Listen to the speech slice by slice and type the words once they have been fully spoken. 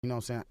you know what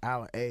I'm saying,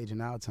 our age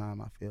and our time,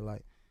 I feel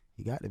like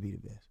he got to be the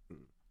best.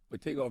 But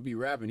Takeoff be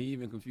rapping. He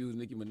even confused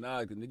Nicki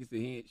Minaj because Nicki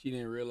said she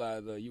didn't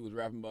realize you was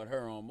rapping about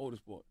her on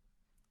Motorsport.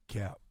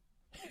 Cap.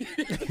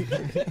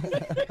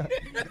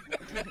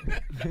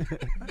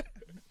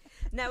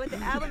 Now with the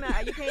album,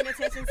 are you paying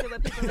attention to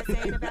what people are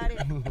saying about it?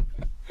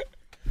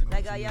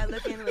 Like, are y'all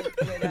looking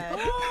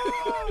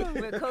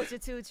with Culture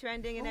 2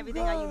 trending and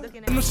everything? Are you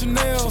looking at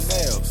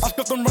Chanel's. I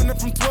kept them running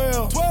from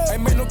 12.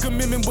 Ain't made no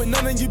commitment with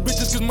none of you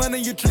bitches, cause money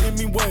you treating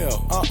me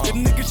well. If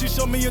nigga, she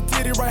show me a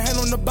titty, right hand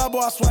on the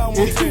Bible, I swear I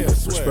won't tell.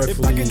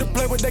 If I get to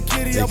play with that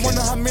kitty, I wonder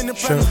how many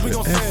planets we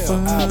gon'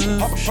 sell.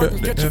 Pop a perk,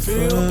 get your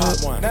feel.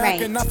 Now I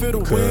cannot feel the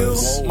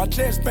wheels. My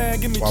chest bag,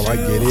 give me chills. I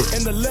get it.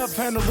 In the left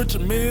hand of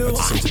Richard Mills.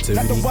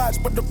 Not the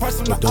watch, but the price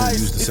on the don't ice.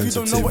 use the If you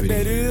don't know what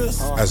that is.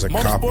 as a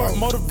cop out.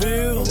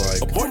 Motorville.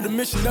 Like, Abort the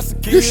mission, that's a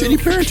kill. you're shitty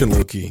parenting,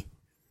 low-key.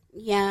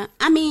 Yeah,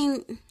 I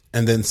mean,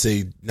 and then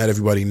say not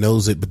everybody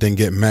knows it, but then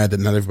get mad that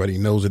not everybody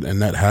knows it, and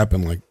that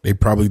happened. Like, they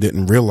probably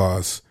didn't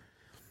realize.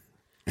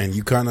 And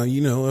you kind of,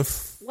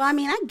 if... Well, I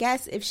mean, I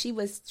guess if she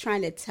was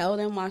trying to tell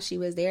them while she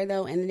was there,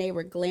 though, and they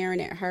were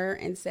glaring at her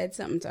and said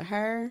something to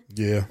her.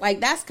 Yeah. Like,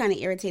 that's kind of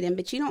irritating,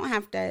 but you don't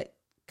have to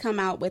come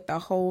out with a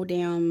whole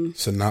damn...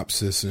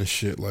 synopsis and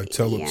shit. Like,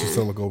 tell her,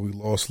 we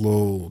lost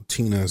little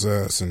Tina's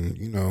ass,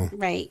 and,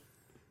 Right.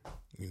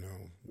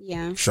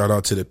 Yeah. Shout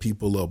out to the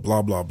people of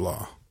blah, blah,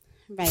 blah.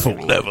 Right.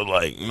 Whatever,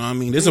 like, you know what I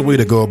mean? There's a way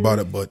to go about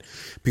it, but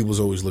people's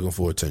always looking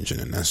for attention,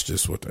 and that's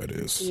just what that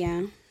is.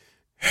 Yeah.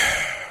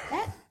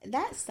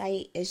 That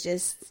site is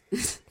just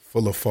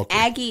full of fucking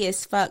aggy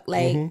as fuck.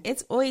 Like,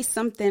 it's always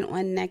something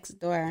on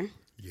Nextdoor.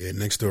 Yeah,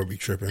 Nextdoor be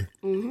tripping.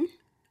 Mm-hmm.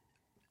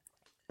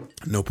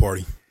 No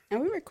party. Are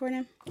we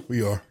recording?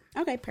 We are.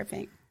 Okay,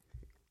 perfect.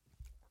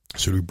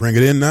 Should we bring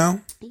it in now?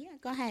 Yeah,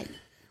 go ahead.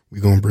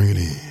 We gonna bring it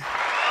in.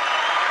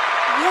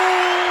 Yay!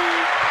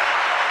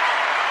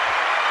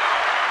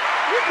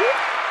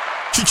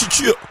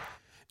 Chill.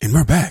 And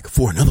we're back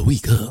for another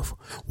week of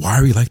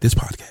Why We Like This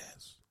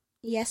Podcast.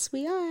 Yes,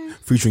 we are.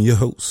 Featuring your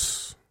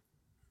hosts.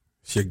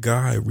 It's your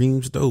guy,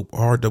 Reems Dope,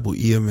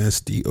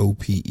 REEMSDOPE.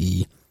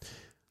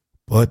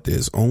 But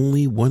there's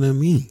only one of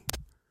me.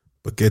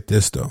 But get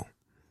this, though.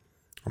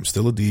 I'm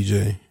still a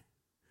DJ.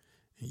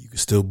 And you can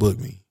still book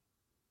me.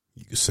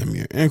 You can send me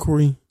an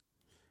inquiry.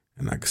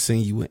 And I can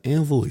send you an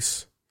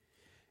invoice.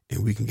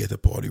 And we can get the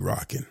party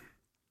rocking.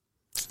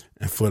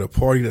 And for the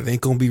party that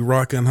ain't going to be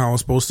rocking how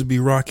it's supposed to be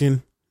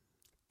rocking,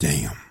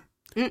 damn,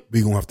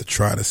 we going to have to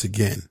try this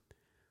again.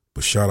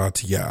 But shout out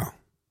to y'all.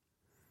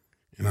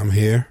 And I'm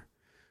here,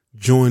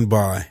 joined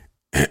by,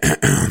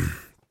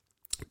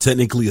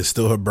 technically it's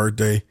still her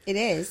birthday. It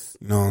is.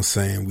 You know what I'm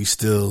saying? We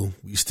still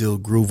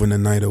grooving the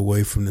night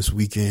away from this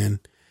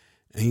weekend.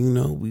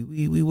 And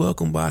we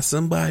welcome by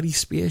somebody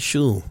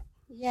special.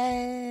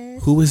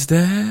 Yes. Who is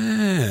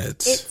that?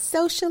 It's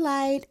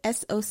Socialyte,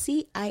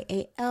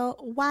 Socialyte.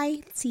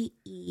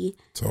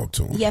 Talk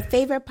to him. Your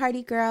favorite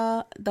party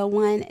girl, the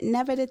one,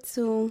 never the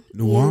two.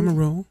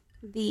 Numero.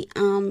 The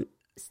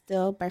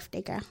still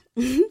birthday girl.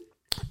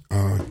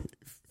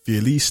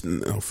 Feliz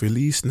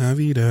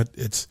Navidad.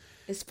 It's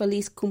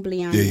Feliz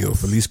Cumpleaños. There you go.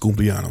 Feliz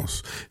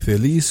Cumpleaños.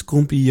 Feliz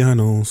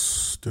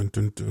Cumpleaños. Dun,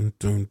 dun, dun,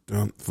 dun,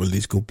 dun.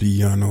 Feliz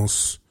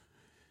Cumpleaños.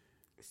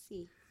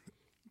 Sí.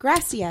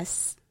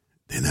 Gracias.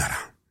 De nada.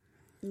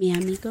 Mi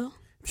amigo.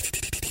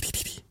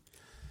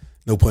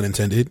 No pun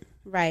intended.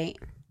 Right.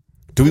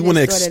 Do we want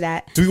to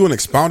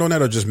expound on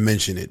that or just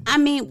mention it? I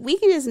mean, we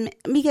can just,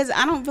 because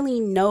I don't really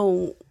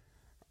know.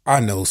 I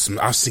know some.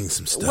 I've seen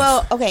some stuff.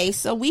 Well, okay,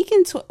 so we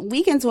can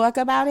talk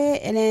about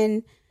it, and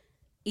then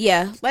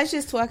let's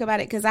just talk about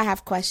it because I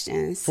have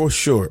questions for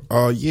sure.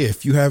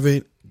 If you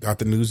haven't got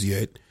the news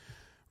yet,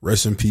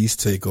 rest in peace,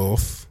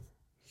 Takeoff.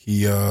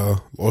 He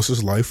lost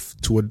his life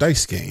to a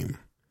dice game.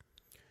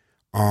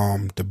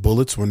 The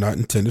bullets were not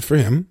intended for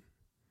him.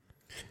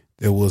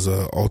 There was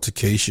a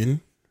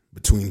altercation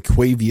between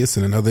Quavius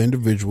and another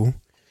individual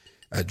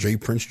at Dre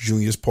Prince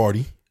Jr.'s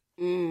party.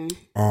 Why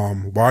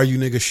are you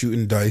niggas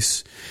shooting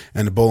dice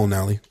in the bowling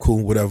alley?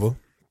 Cool, whatever.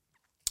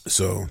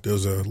 So there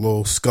was a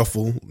little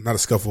scuffle, not a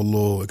scuffle, a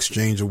little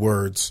exchange of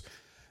words.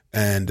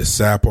 And the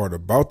sad part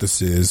about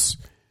this is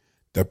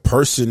the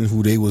person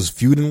who they was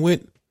feuding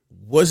with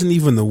wasn't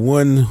even the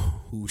one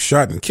who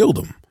shot and killed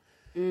him.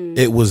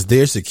 It was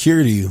their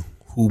security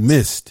who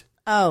missed.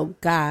 Oh,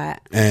 God.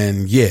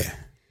 And yeah.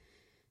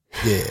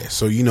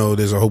 So,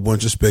 there's a whole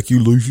bunch of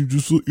speculation,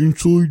 just an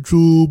inside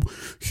job.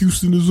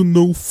 Houston is a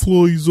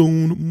no-fly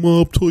zone.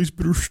 Mob ties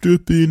better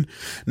step in.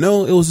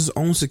 No, it was his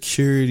own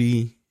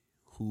security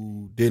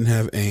who didn't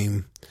have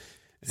aim.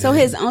 So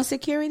his own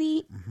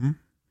security? Mm-hmm.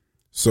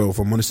 So if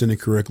I'm understanding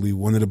correctly,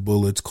 one of the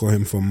bullets caught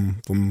him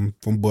from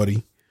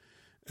Buddy.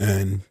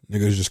 And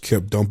niggas just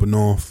kept dumping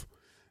off.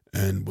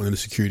 And one of the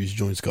security's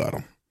joints got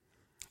him.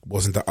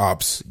 Wasn't the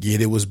ops. Yeah,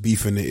 there was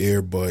beef in the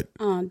air, but...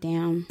 Oh,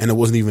 damn. And it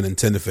wasn't even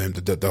intended for him.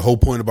 The whole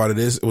point about it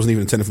is, it wasn't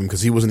even intended for him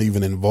because he wasn't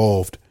even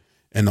involved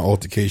in the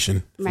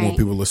altercation. From what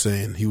people are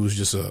saying. He was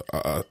just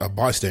a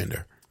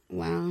bystander.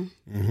 Wow.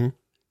 Mm-hmm.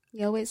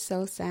 Yo, it's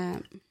so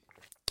sad.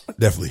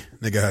 Definitely.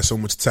 Nigga has so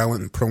much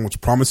talent and so much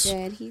promise.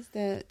 Yeah, he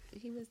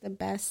was the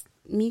best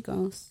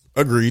Migos.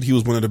 Agreed. He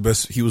was one of the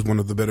best. He was one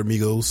of the better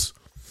Migos.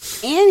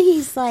 And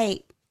he's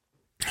like,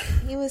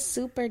 he was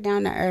super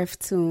down to earth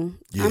too.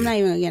 Yeah. I'm not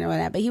even gonna get into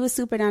that, but he was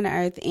super down to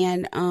earth.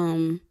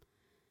 And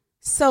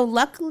so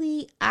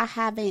luckily I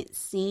haven't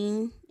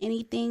seen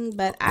anything,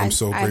 but I'm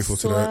so grateful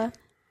to that.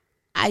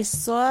 I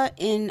saw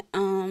in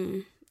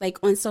like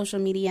on social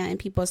media and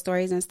people's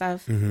stories and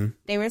stuff,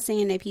 they were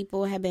saying that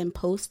people have been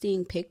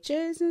posting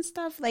pictures and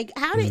stuff. Like,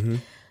 how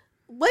did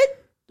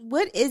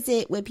what is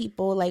it with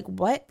people? Like,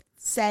 what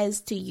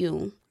says to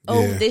you,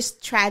 oh, this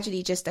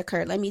tragedy just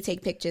occurred, let me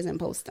take pictures and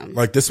post them?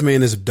 Like, this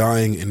man is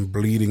dying and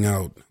bleeding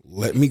out.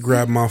 Let me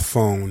grab my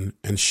phone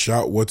and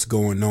shout what's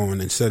going on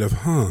instead of,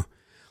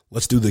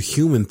 let's do the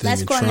human thing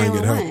and try and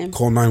get help.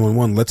 Call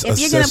 911. Let's assess the wound.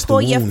 If you're going to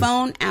pull your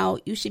phone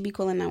out, you should be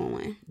calling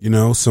 911. You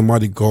know,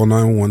 somebody call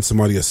 911.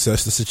 Somebody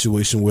assess the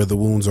situation where the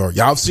wounds are.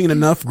 Y'all have seen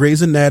enough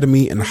Grey's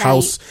Anatomy and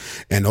House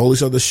and all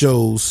these other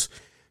shows.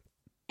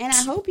 And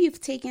I hope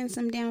you've taken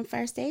some damn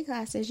first aid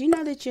classes. You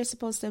know that you're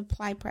supposed to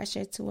apply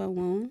pressure to a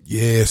wound.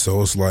 Yeah,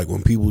 so it's like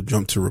when people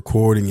jump to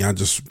record and y'all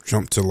just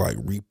jump to like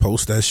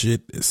repost that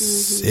shit, it's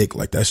sick.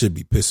 Like, that should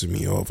be pissing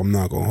me off. I'm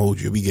not going to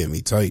hold you. It be getting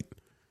me tight.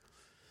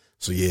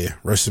 So yeah,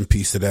 rest in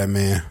peace to that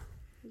man.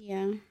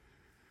 Yeah.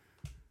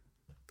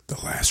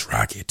 The last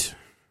rocket.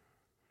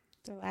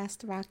 The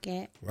last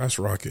rocket. Last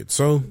rocket.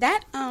 So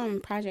that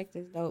project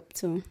is dope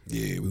too.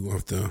 Yeah, we gonna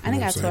have to. I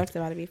think I talked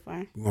about it before.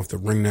 We gonna have to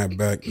bring that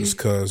back just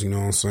cause, you know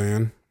what I'm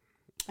saying.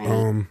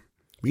 Right.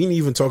 We didn't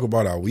even talk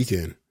about our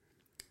weekend.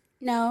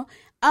 No.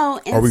 Oh,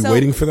 and are we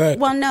waiting for that?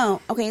 Well,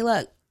 no. Okay,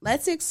 look.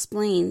 Let's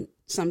explain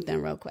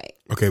something real quick.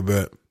 Okay,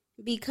 bet.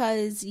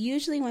 Because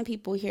usually when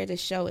people hear the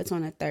show, it's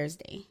on a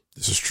Thursday.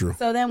 This is true.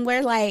 So then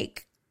we're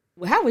like,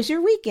 well, how was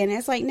your weekend?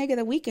 It's like, nigga,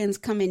 the weekend's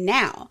coming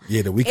now.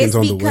 Yeah, the weekend's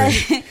on the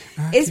way.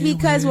 It's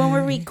because when we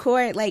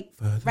record, like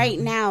right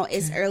now,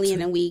 it's early in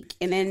the week.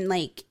 And then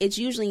like it's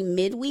usually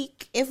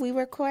midweek if we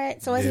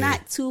record. So it's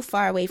not too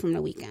far away from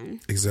the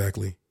weekend.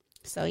 Exactly.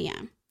 So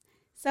yeah.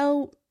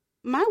 So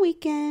my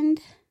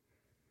weekend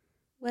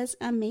was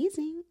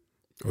amazing.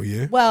 Oh,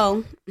 yeah?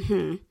 Well,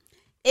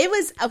 it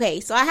was okay.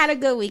 So I had a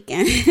good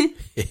weekend,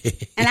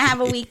 and I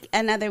have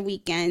another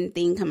weekend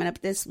thing coming up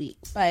this week.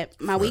 But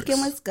my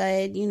weekend was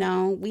good. You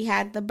know, we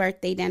had the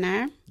birthday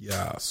dinner.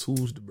 Yes,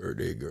 who's the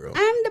birthday girl?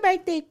 I'm the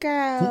birthday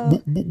girl.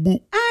 Boop, boop,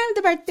 boop. I'm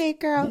the birthday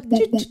girl.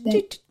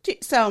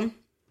 So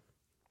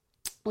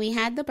we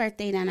had the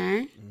birthday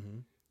dinner,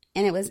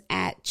 and it was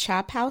at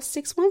Chop House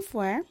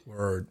 614.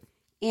 Word.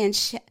 And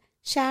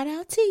shout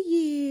out to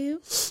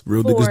you.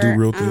 Real niggas do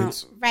real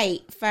things.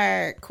 Right.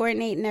 For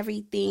coordinating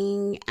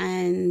everything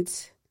and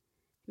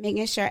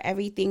making sure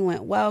everything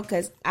went well.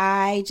 Because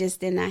I just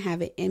did not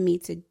have it in me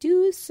to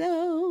do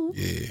so.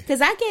 Yeah. Because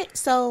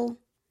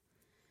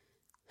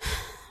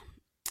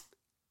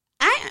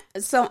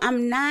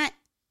I'm not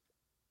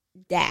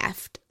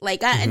daft.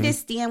 Like, I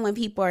understand when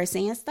people are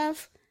saying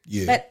stuff.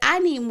 Yeah. But I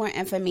need more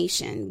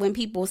information when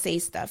people say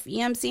stuff. You know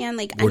what I'm saying?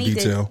 Like, more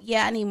detail.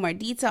 I need more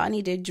detail. I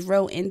need to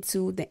drill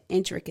into the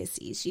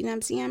intricacies. You know what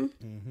I'm saying?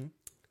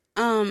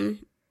 And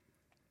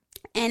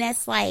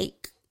it's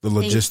like the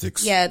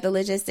logistics. The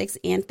logistics,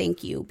 and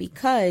thank you,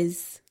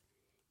 because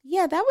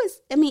that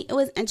was, it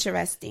was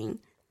interesting.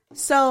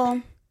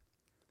 So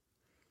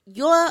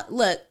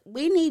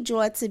we need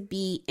y'all to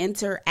be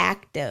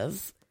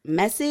interactive.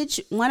 Message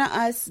one of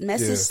us,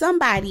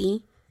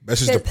 somebody.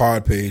 Message the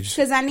pod page.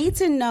 Because I need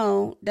to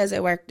know, does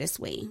it work this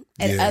way?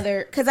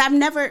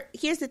 Because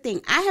here's the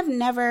thing. I have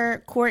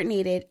never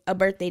coordinated a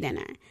birthday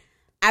dinner.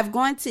 I've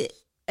gone to,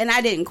 and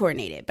I didn't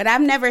coordinate it, but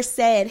I've never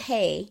said,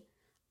 hey,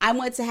 I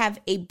want to have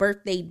a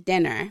birthday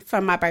dinner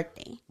for my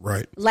birthday.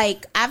 Right.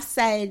 Like,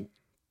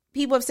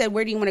 people have said,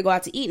 where do you want to go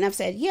out to eat? And I've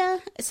said,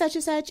 such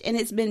and such. And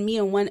it's been me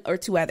and one or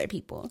two other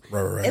people.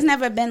 Right. It's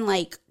never been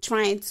like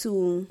trying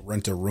to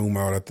rent a room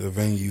out at the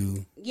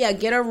venue. Yeah,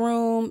 get a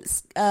room,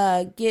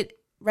 get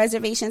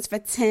reservations for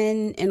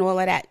 10 and all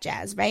of that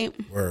jazz, right?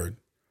 Word.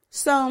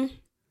 So,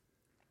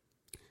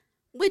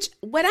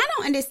 what I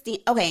don't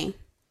understand,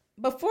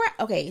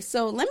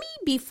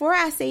 before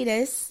I say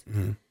this,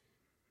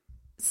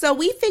 so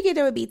we figured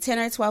there would be 10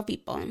 or 12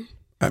 people.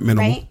 At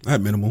minimal. Right?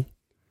 At minimal.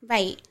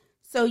 Right.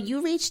 So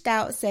you reached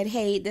out, said,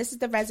 hey, this is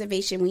the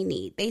reservation we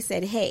need. They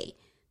said, hey,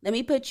 let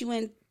me put you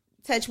in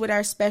touch with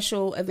our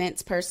special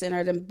events person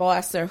or the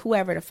boss or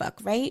whoever the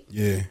fuck, right?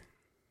 Yeah.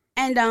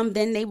 And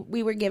then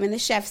we were given the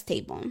chef's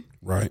table.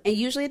 Right. And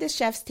usually the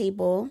chef's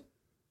table,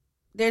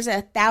 there's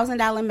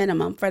 $1,000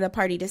 minimum for the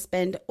party to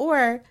spend,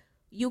 or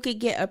you could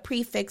get a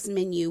prefix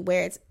menu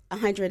where it's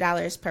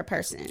 $100 per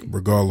person.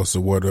 Regardless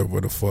of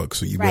whatever the fuck.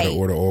 So you better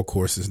order all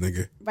courses,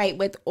 nigga. Right,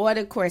 with all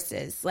the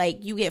courses.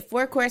 Like, you get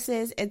 4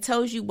 courses. It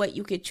tells you what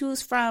you could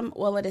choose from,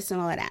 all of this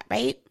and all of that,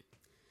 right?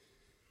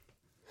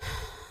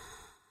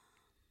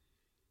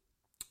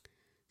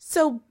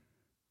 So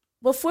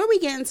before we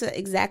get into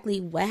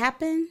exactly what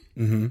happened,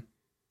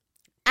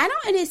 I I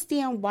don't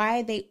understand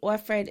why they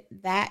offered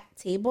that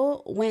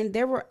table when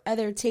there were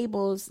other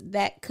tables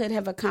that could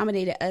have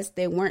accommodated us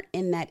that weren't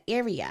in that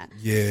area.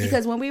 Yeah.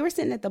 Because when we were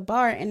sitting at the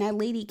bar and that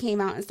lady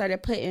came out and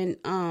started putting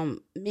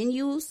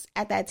menus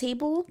at that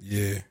table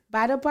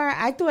by the bar,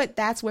 I thought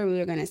that's where we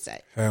were going to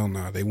sit. Hell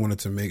no. They wanted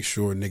to make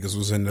sure niggas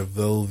was in the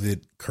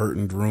velvet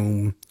curtained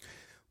room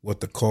with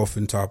the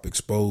coffin top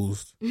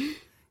exposed. You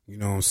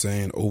know what I'm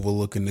saying?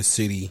 Overlooking the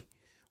city.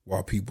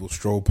 While people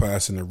stroll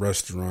past in the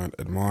restaurant,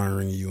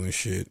 admiring you and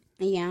shit.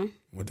 Yeah.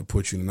 Want to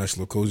put you in a nice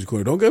little cozy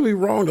corner. Don't get me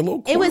wrong, the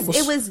little corner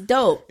it was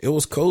dope. It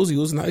was cozy. It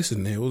was nice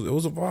in there. It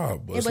was a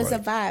vibe. But it was a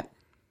vibe.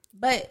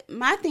 But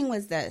my thing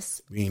was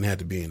this. We ain't had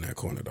to be in that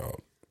corner,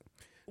 dog.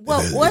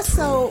 Well,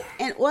 also,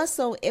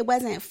 it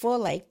wasn't full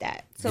like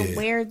that. So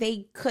where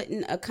they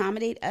couldn't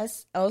accommodate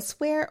us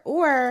elsewhere,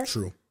 or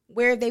True.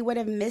 where they would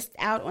have missed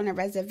out on a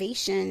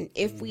reservation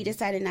if we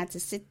decided not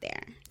to sit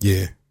there.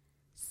 Yeah.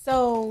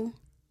 So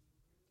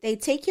they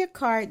take your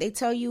card. They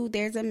tell you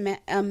there's a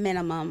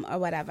minimum or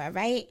whatever,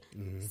 right?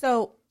 Mm-hmm.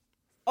 So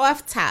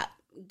off top,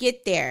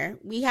 get there.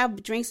 We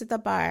have drinks at the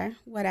bar,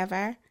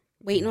 whatever,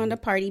 waiting on the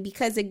party.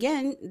 Because,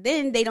 again,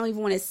 then they don't even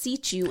want to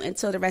seat you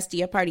until the rest of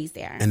your party's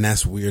there. And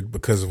that's weird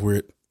because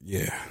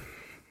yeah.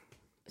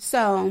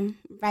 So,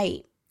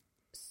 right.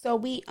 So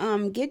we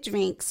get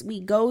drinks. We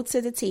go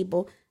to the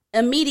table.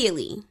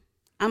 Immediately,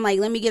 I'm like,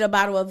 let me get a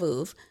bottle of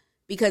Vouv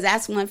because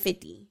that's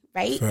 $150,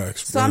 right?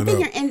 Facts. So I'm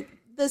figuring, and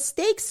the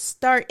steaks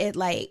start at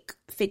like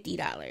 $50.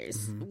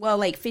 Mm-hmm. Well,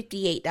 like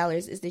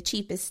 $58 is the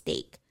cheapest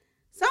steak.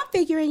 So I'm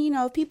figuring,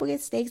 if people get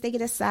steaks, they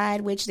get a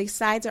side, which the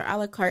sides are a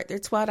la carte. They're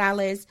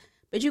 $12,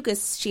 but you could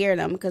share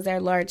them because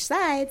they're large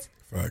sides.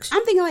 Facts.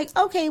 I'm thinking like,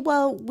 okay,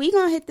 well, we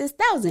gonna hit this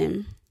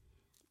 1,000.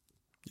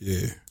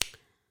 Yeah.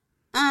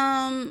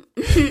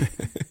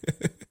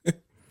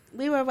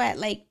 We were what,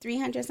 like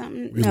 300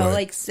 something? No,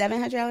 like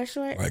 $700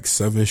 short. Like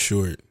 7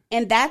 short.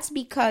 And that's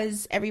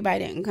because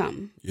everybody didn't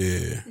come.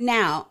 Yeah.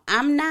 Now,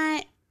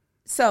 I've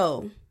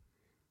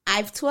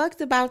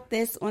talked about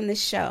this on the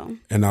show.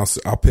 And I'll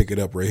pick it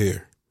up right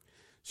here.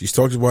 She's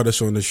talked about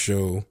this on the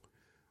show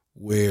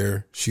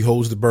where she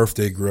holds the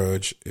birthday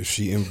grudge if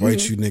she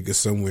invites you niggas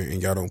somewhere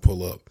and y'all don't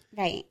pull up.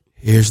 Right.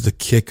 Here's the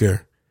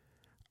kicker.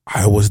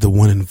 I was the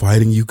one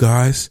inviting you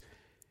guys.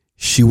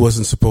 She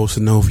wasn't supposed to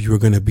know if you were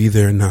going to be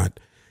there or not.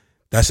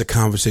 That's a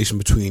conversation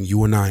between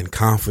you and I in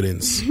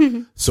confidence.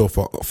 So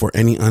for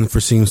any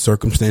unforeseen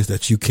circumstance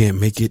that you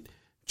can't make it,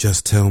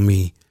 just tell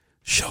me.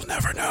 She'll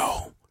never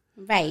know.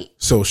 Right.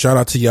 So shout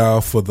out to y'all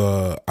for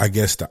the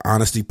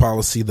honesty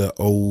policy,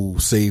 the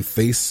save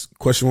face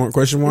question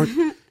mark.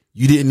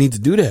 You didn't need to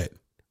do that.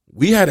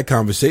 We had a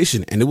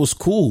conversation and it was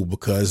cool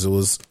because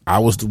I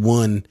was the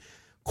one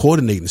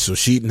coordinating, so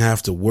she didn't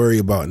have to worry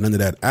about none of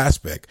that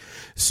aspect.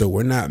 So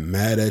we're not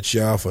mad at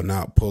y'all for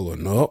not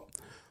pulling up,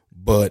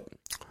 but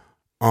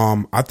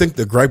I think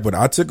the gripe what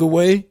I took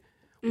away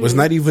was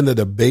not even the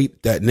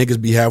debate that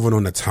niggas be having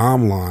on the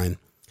timeline.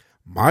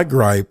 My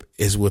gripe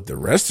is with the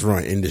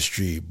restaurant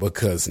industry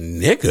because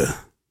nigga,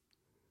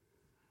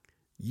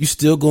 you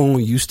still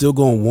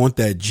gonna want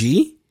that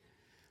G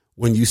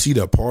when you see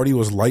the party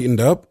was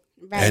lightened up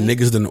and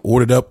niggas done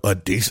ordered up a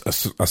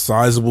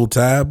sizable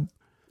tab.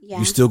 Yeah.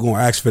 You still gonna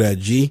ask for that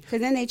G?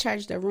 Because then they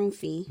charge the room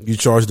fee. You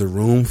charge the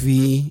room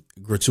fee,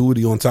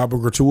 gratuity on top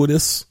of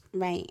gratuitous.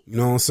 Right. You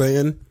know what I'm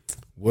saying?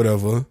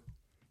 Whatever.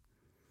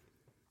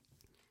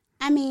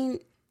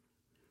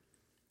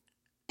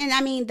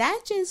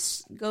 That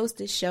just goes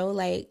to show,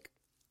 like,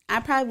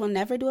 I probably will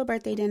never do a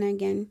birthday dinner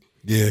again.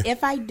 Yeah.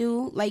 If I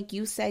do, like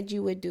you said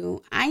you would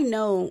do, I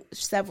know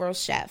several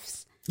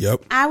chefs.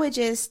 Yep. I would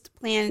just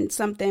plan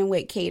something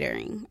with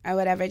catering or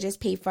whatever, just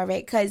pay for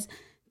it. Because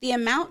the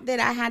amount that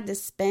I had to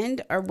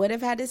spend or would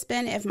have had to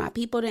spend if my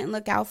people didn't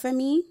look out for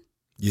me.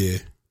 Yeah.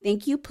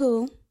 Thank you,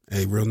 Pooh.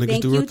 Hey, real niggas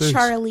Thank do you, things.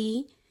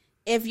 Charlie.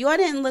 If y'all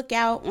didn't look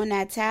out on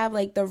that tab,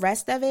 like the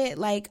rest of it,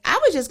 like I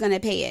was just going to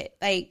pay it.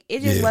 Like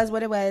it just was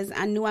what it was.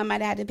 I knew I might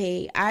have had to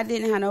pay. I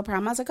didn't have no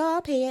problem. I was like, oh,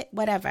 I'll pay it,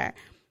 whatever.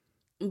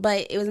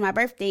 But it was my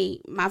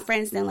birthday. My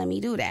friends didn't let me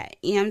do that.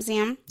 You know what I'm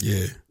saying?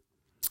 Yeah.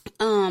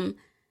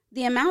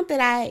 The amount that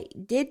I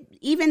did,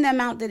 even the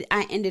amount that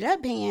I ended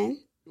up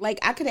paying, like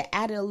I could have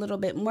added a little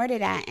bit more to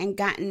that and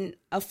gotten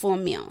a full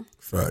meal.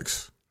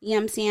 Facts. You know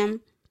what I'm saying?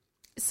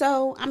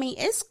 So,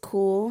 it's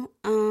cool.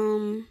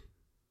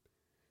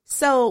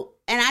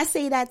 And I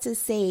say that to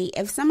say,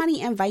 if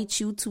somebody invites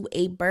you to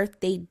a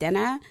birthday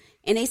dinner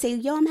and they say,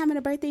 yo, I'm having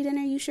a birthday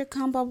dinner, you should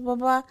come, blah, blah,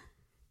 blah, blah.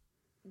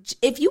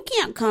 If you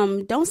can't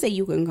come, don't say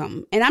you can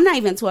come. And I'm not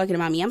even talking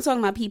about me. I'm talking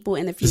about people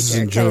in the future. This is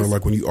in general,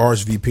 like when you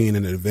RSVPing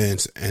in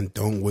advance and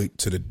don't wait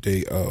to the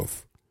day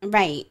of.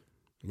 Right.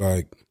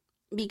 Like.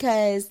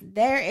 Because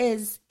there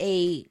is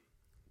a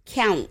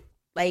count,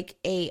 like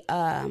a,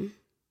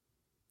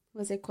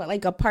 what's it called?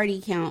 Like a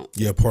party count.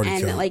 Yeah, party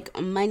count. And like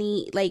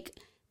money, like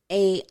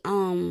a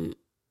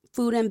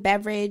food and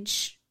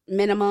beverage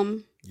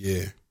minimum.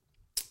 Yeah.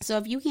 So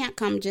if you can't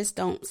come, just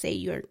don't say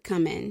you're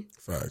coming.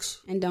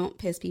 Facts. And don't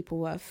piss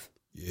people off.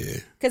 Yeah.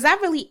 Because I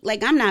really,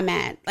 like, I'm not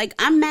mad. Like,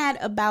 I'm mad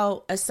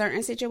about a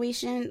certain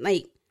situation.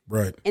 Like,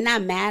 Right. and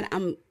I'm mad,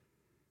 I'm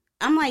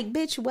like,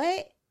 bitch,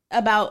 what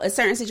about a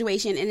certain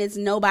situation? And it's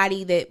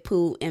nobody that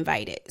Pooh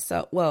invited.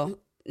 So, well,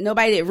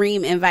 nobody that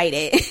Reem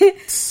invited.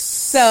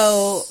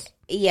 So,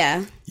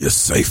 yeah. You're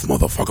safe,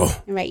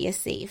 motherfucker. Right, you're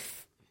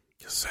safe.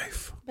 You're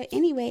safe. But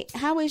anyway,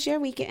 how was your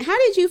weekend? How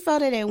did you feel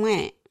that it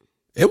went?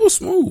 It was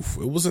smooth.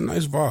 It was a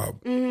nice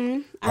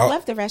vibe. I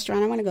love the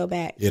restaurant. I want to go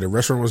back. Yeah, the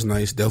restaurant was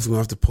nice. Definitely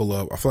have to pull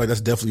up. I feel like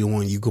that's definitely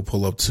one you could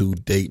pull up to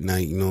date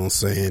night. You know what I'm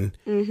saying?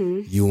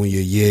 You and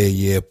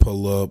your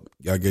pull up.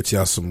 Y'all get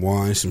y'all some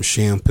wine, some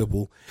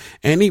champagne,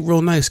 and eat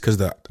real nice because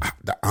the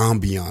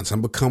ambiance.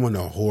 I'm becoming a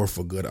whore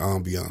for good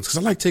ambiance because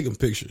I like taking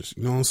pictures.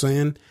 You know what I'm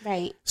saying?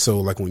 Right.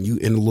 So like when you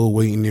in the little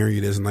waiting area,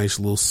 there's nice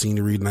little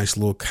scenery, nice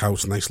little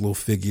couch, nice little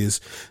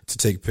figures to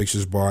take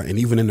pictures by, and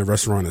even in the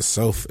restaurant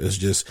itself, it's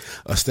just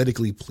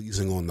aesthetically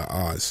pleasing on the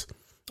eyes.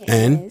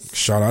 And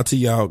shout out to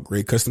y'all,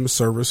 great customer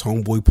service.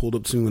 Homeboy pulled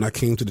up to me when I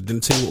came to the dinner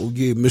table. Oh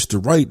yeah,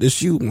 Mr. Wright,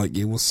 that's you. I'm like,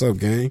 yeah, what's up,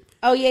 gang?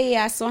 Oh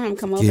yeah, I saw him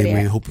come over there. there.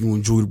 Man, hope you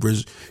enjoy the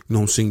you know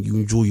what I'm saying, you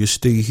enjoy your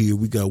stay here.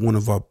 We got one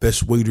of our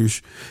best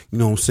waiters, you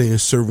know what I'm saying,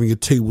 serving your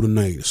table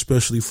tonight,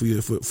 especially for you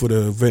for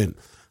the event.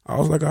 I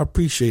was like, I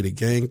appreciate it,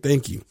 gang.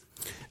 Thank you.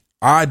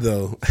 I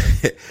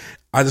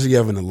just be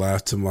having to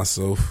laugh to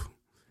myself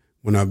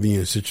when I be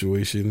in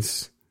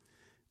situations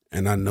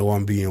and I know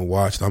I'm being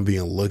watched, I'm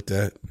being looked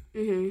at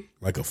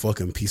like a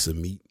fucking piece of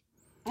meat.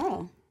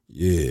 Oh.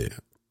 Yeah.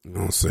 You know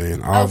what I'm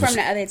saying? From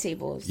the other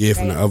tables. Yeah,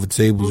 from the other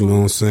tables, you know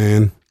what I'm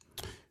saying?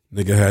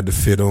 Nigga had the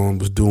fit on,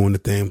 was doing the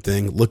damn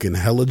thing, looking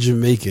hella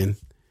Jamaican.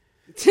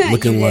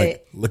 looking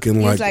like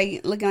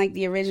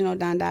the original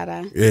Don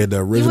Dada. Yeah, the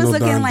original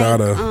Don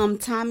Dada. Like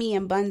Tommy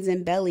and Buns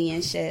and Belly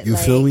and shit. You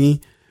feel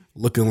me?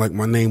 Looking like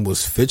my name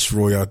was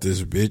Fitzroy out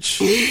this bitch.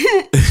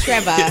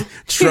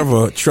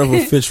 Trevor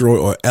Fitzroy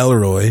or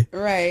Elroy.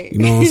 Right. You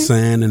know what I'm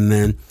saying? And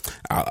then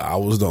I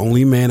was the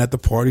only man at the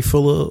party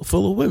full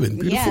of women.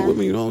 Beautiful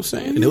women, you know what I'm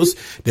saying? And there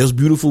was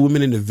beautiful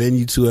women in the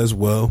venue too as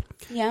well.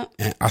 Yeah.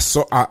 And I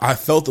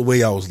felt the way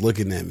y'all was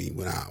looking at me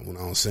when I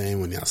was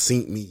saying, when y'all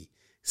seen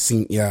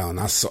y'all, and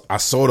I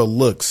saw the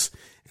looks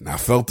and I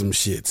felt them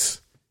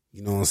shits.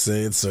 You know what I'm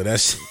saying? So that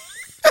shit.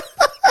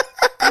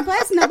 And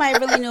plus, nobody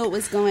really knew what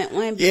was going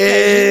on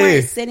because you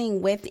weren't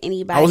sitting with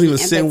anybody. I wasn't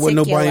even sitting with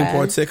nobody in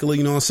particular.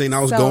 You know what I'm saying?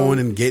 I was going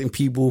and getting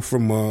people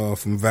from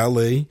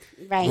valet.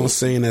 Right. You know what I'm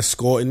saying?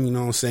 Escorting. You know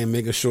what I'm saying?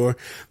 Making sure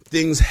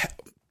things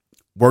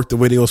work the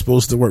way they were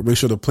supposed to work. Make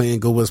sure the plan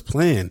go as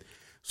planned.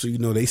 So you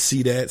know they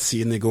see that,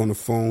 see a nigga on the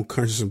phone,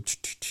 crunching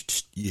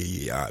some.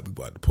 Yeah. All right, we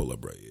about to pull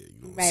up right here.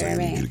 You know what I'm saying?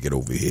 Right. You get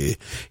over here,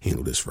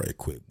 handle this right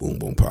quick. Boom,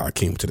 boom, pow. I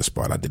came to the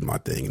spot. I did my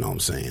thing. You know what I'm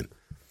saying?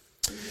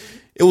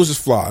 It was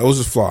just fly.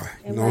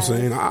 You know what I'm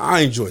saying? I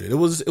enjoyed it. It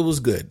was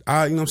good. You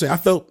know what I'm saying? I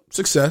felt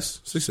success.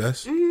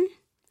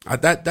 Mm-hmm.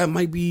 That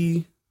might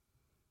be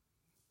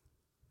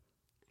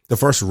the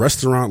first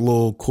restaurant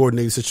little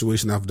coordinated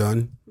situation I've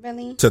done.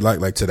 Really? To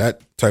like to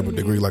that type of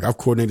degree. Like I've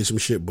coordinated some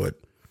shit, but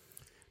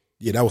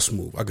yeah, that was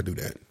smooth. I could do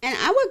that. And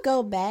I would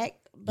go back,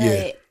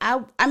 but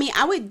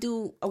I would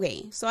do,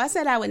 okay, so I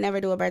said I would never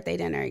do a birthday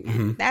dinner again.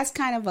 Mm-hmm. That's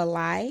kind of a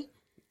lie.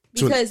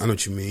 Because I know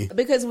what you mean.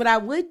 Because what I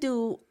would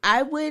do,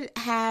 I would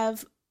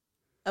have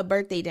a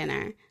birthday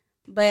dinner,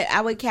 but I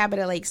would cap it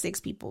at like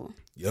 6 people.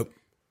 Yep.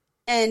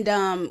 And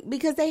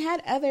because they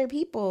had other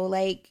people,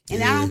 like,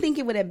 and I don't think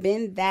it would have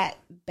been that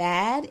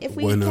bad if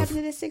we had kept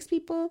it at 6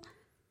 people.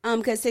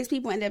 Because 6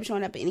 people ended up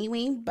showing up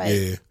anyway, but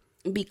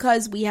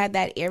because we had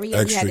that area,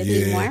 extra, we had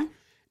to do more.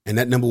 And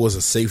that number was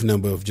a safe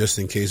number of just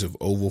in case of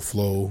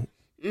overflow.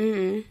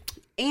 Mm-hmm.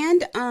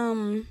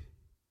 And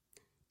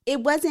it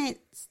wasn't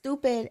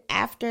stupid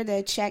after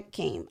the check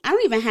came. I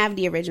don't even have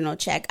the original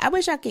check. I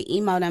wish I could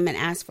email them and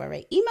ask for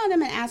it. Email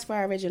them and ask for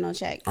our original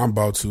check. I'm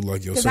about to,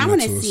 like, yo, because I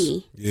want to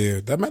see.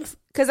 Yeah, that matter.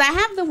 Because I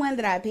have the one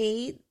that I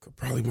paid. Could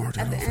probably mark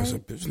that off as a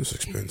business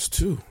expense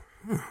too.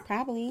 Huh.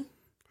 Probably.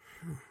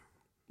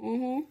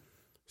 Mm-hmm.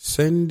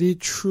 Send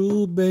it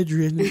through,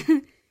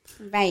 bedroom.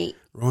 Right.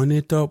 Run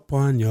it up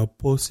on your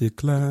pussy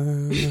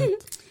climb.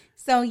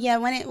 So yeah,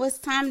 when it was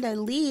time to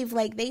leave,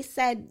 like they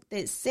said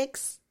that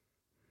 6.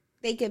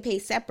 They could pay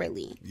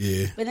separately.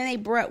 Yeah. But then they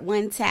brought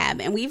one tab.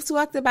 And we've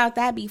talked about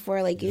that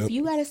before. Like, if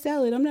you got a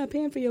salad, I'm not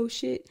paying for your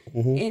shit.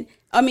 Mm-hmm. And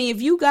I mean,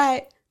 if you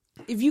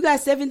got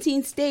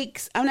 17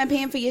 steaks, I'm not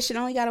paying for your shit.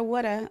 I only got a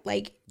water.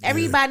 Like,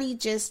 everybody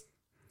just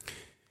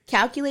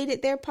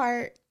calculated their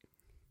part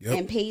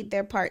and paid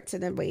their part to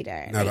the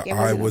waiter. Not like, an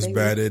eye was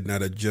batted,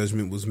 not a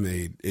judgment was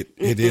made.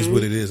 It is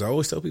what it is. I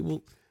always tell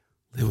people,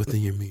 live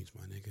within your means,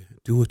 my nigga.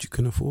 Do what you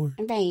can afford.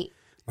 Right.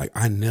 Like,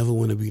 I never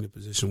want to be in a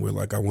position where,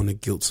 like, I want to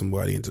guilt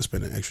somebody into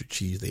spending extra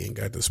cheese they ain't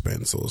got to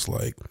spend. So it's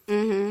like,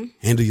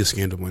 handle your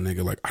scandal, my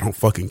nigga. Like, I don't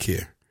fucking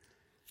care.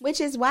 Which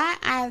is why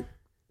I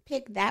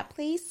picked that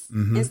place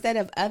instead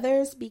of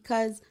others,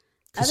 because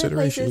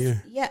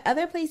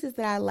other places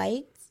that I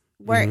liked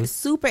were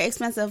super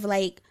expensive.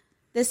 Like,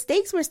 the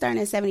steaks were starting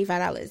at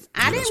 $75.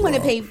 I didn't want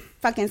to pay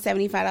fucking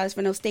 $75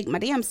 for no steak my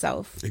damn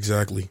self.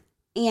 Exactly.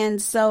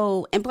 And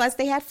so, and plus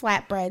they had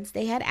flatbreads,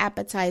 they had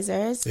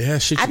appetizers. They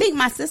had shit. I think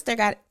my sister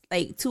got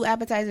like 2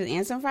 appetizers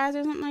and some fries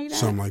or something like that.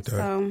 Something like that.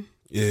 So,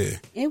 yeah.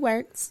 It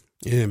works.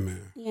 Yeah,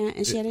 man. Yeah,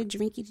 and she had a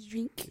drinky to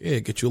drink. Yeah,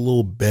 get you a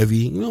little bevy.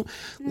 You know,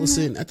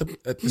 listen, at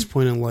this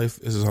point in life,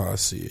 this is how I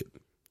see it.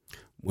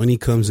 When he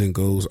comes and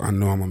goes, I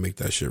know I'm going to make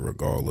that shit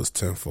regardless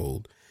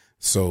tenfold.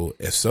 So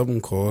if something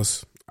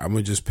costs, I'm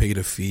going to just pay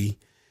the fee.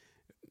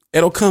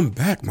 It'll come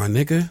back, my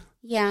nigga.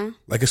 Yeah.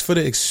 Like, it's for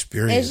the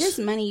experience. It's just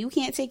money. You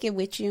can't take it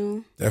with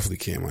you. Definitely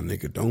can't, my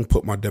nigga. Don't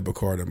put my debit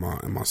card in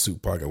my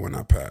suit pocket when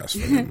I pass.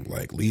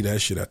 Like, leave that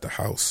shit at the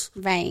house.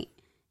 Right.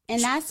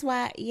 And that's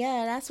why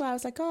I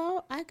was like,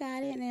 oh, I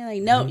got it. And they're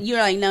like, no, you're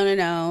like,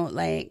 no.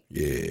 Like,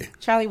 yeah.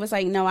 Charlie was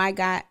like, no, I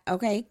got,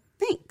 okay,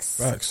 thanks.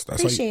 Facts.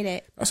 That's Appreciate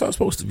it. That's how it's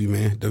supposed to be,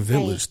 man. The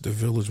village. Right. The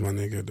village, my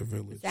nigga. The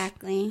village.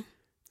 Exactly.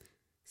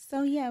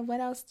 So, yeah, what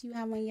else do you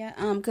have on your,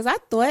 because I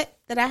thought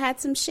that I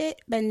had some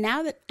shit, but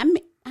now that,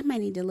 I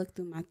might need to look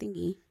through my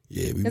thingy.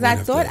 Yeah. Because I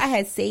thought I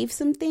had saved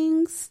some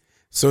things.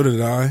 So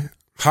did I.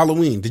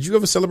 Halloween. Did you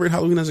ever celebrate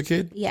Halloween as a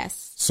kid?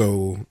 Yes.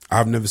 So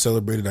I've never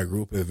celebrated. I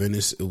grew up in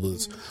Venice. It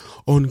was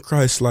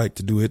unChrist-like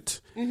to do it.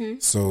 Mm-hmm.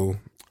 So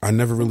I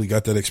never really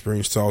got that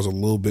experience till I was a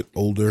little bit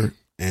older,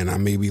 and I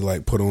maybe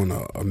like put on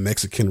a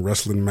Mexican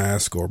wrestling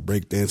mask or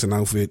breakdancing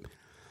outfit.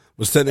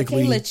 Was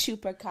technically La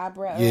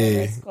Chupacabra.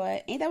 Yeah.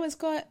 Ain't that what it's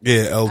called?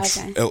 Yeah, I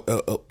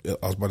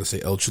was about to say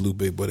El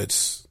Chalupe, but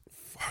it's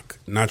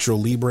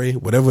Nacho Libre,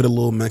 whatever the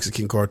little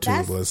Mexican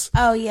cartoon was.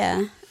 Oh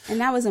yeah. And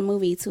that was a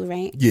movie too,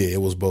 right? Yeah,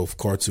 it was both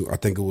cartoon. I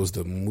think it was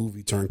the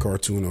movie turned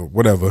cartoon or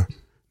whatever.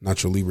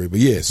 Nacho Libre. But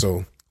yeah,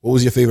 so what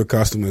was your favorite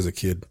costume as a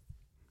kid?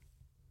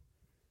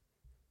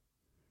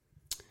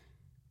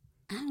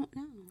 I don't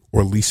know.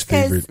 Or least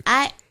favorite?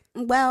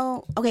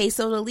 So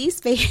the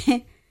least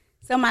favorite,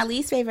 so my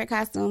least favorite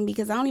costume,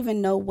 because I don't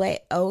even know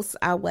what else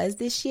I was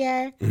this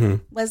year,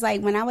 was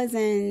like when I was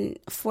in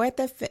 4th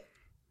or 5th,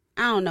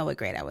 I don't know what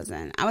grade I was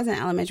in. I was in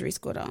elementary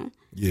school though.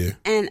 Yeah.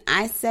 And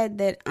I said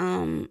that,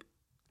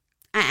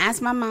 I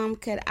asked my mom,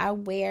 could I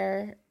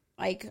wear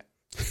like,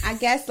 I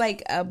guess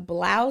like a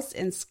blouse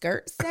and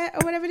skirt set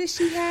or whatever that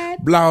she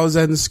had. Blouse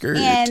and skirt.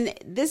 And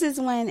this is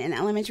when in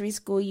elementary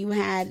school you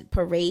had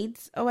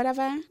parades or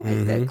whatever,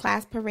 like the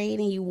class parade,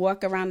 and you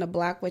walk around the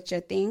block with your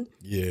thing.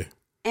 Yeah.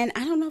 And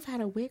I don't know if I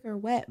had a wig or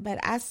what, but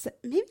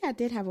maybe I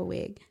did have a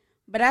wig.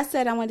 But I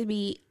said I was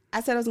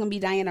going to be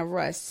Diana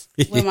Ross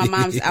with my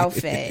mom's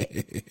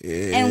outfit.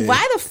 And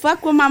why the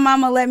fuck would my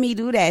mama let me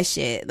do that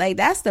shit? Like,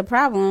 that's the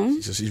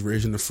problem. So she's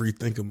raising a free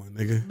thinker, my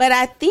nigga. But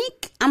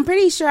I'm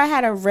pretty sure I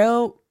had a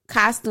real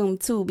costume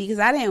too, because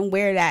I didn't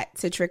wear that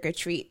to trick or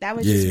treat. That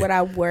was just what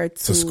I wore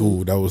to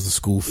school. That was the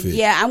school fit.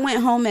 Yeah, I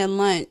went home at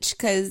lunch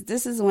because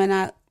this is when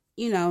I,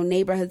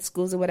 neighborhood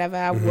schools or whatever.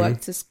 I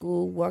walked to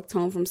school, walked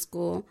home from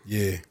school.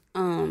 Yeah.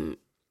 And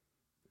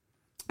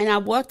I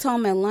walked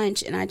home at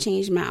lunch and I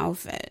changed my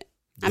outfit.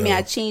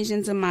 I changed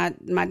into my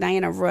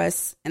Diana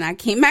Ross and I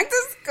came back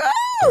to school.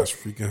 That's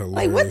freaking hilarious.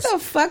 Like, what the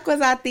fuck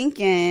was I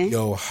thinking?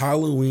 Yo,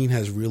 Halloween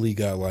has really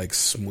got like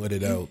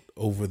smutted out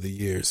over the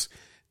years.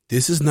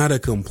 This is not a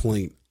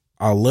complaint.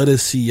 I'll let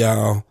us see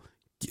y'all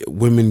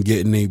women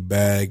getting a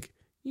bag.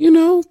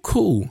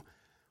 Cool.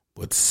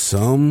 But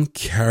some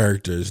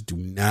characters do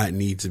not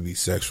need to be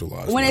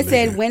sexualized. When it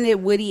said, when did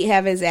Woody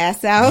have his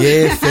ass out?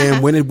 Yeah,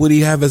 fam. When did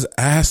Woody have his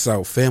ass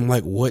out, fam?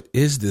 Like, what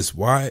is this?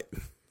 Why?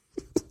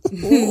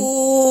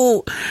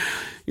 Ooh.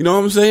 You know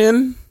what I'm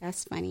saying?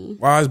 That's funny.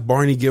 Why is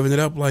Barney giving it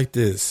up like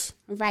this?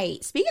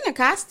 Right. Speaking of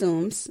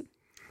costumes.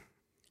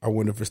 I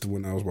wonder if it's the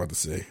one I was about to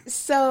say.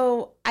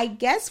 So, I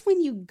guess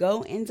when you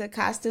go into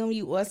costume,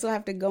 you also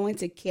have to go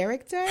into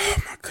character. Oh,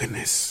 my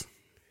goodness.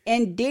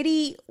 And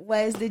Diddy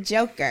was the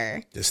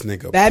Joker. This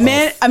nigga.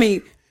 Batman,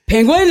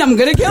 Penguin, I'm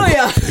gonna kill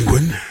ya.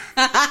 Penguin.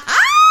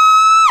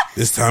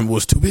 This time it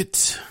was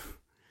 2-bit.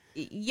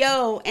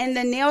 Yo, and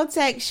the nail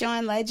tech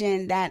Sean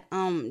Legend that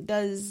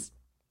does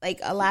like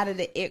a lot of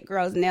the It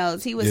Girls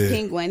nails. He was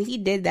Penguin. He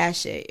did that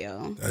shit,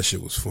 yo. That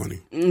shit was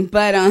funny.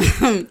 But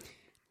I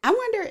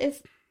wonder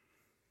if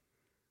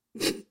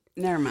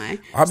never mind.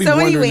 I'll be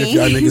wondering if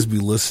y'all niggas be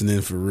listening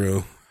for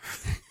real.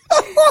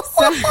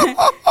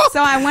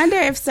 So I wonder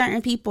if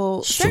certain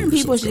people should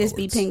just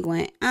be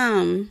Penguin.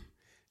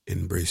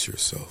 Embrace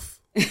yourself.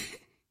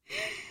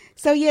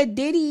 So yeah,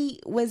 Diddy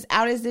was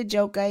out as the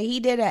Joker. He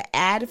did an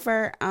ad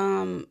for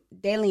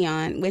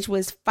DeLeon, which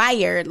was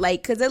fired,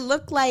 like, cause it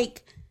looked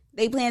like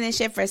they planned this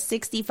shit for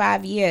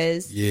 65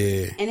 years.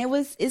 Yeah. And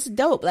it's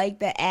dope, like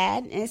the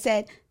ad, and it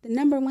said the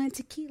 #1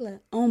 tequila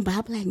owned by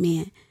a black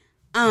man.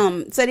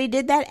 So they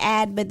did that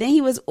ad, but then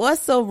he was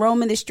also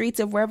roaming the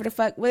streets of wherever the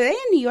fuck. Were they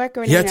in New York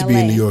or in LA? He had to be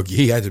in New York.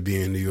 He had to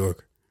be in New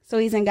York. So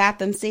he's in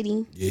Gotham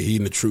City. Yeah, he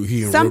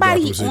in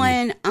somebody real Gotham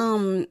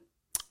on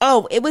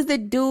it was the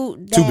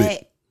dude that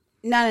 2-bit.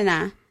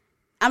 No.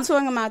 I'm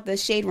talking about the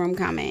Shade Room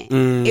comment.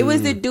 It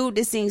was the dude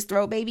that sings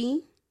Throat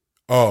Baby.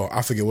 Oh,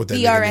 I forget what that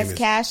DRS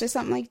Cash or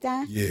something like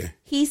that. Yeah.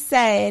 He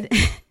said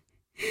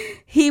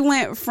he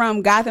went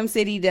from Gotham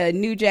City to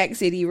New Jack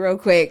City real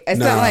quick or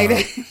something like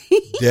that.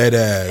 Dead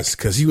ass.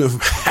 Because he went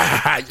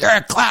from, you're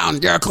a clown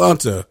to, what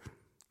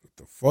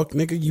the fuck,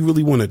 nigga? You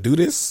really want to do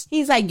this?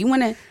 He's like, you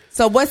want to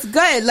So what's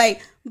good?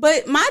 Like,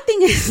 but my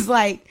thing is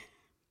like,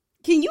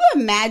 can you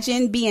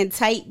imagine being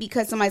tight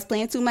because somebody's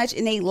playing too much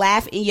and they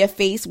laugh in your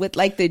face with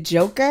like the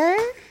Joker?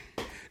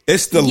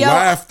 It's the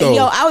laugh though.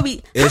 Yo, I would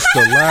be. It's the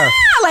laugh.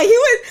 Like he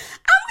was.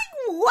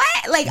 I'm like,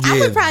 what? Like I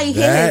would probably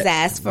hit his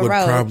ass for would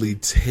real. Probably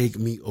take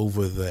me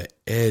over the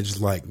edge.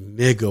 Like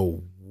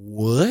nigga,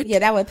 what? Yeah,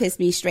 that would piss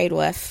me straight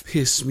off.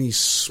 Piss me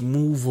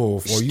smooth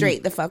off.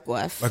 Straight the fuck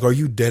off. Like, are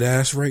you dead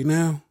ass right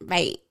now?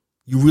 Right.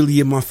 You really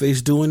in my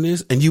face doing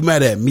this? And you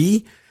mad at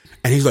me?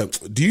 And he's like,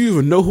 do you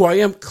even know who I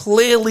am?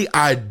 Clearly,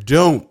 I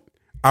don't.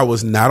 I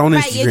was not on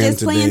Instagram You're just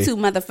today. playing too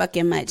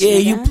motherfucking much. Yeah,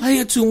 nigga. you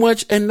playing too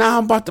much, and now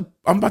I'm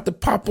about to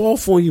pop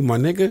off on you, my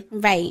nigga.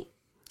 Right.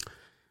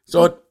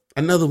 So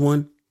another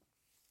one.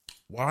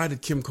 Why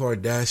did Kim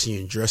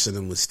Kardashian dress in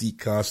a Mystique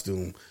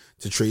costume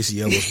to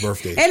Tracy Ellis'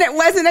 birthday? And it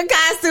wasn't a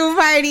costume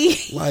party.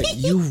 Like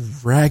you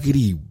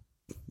raggedy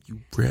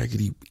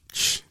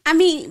bitch. I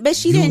mean, but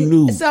she didn't.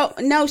 Knew. So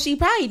no, she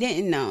probably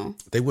didn't know.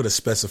 They would have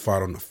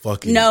specified on the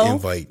fucking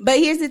invite. But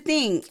here's the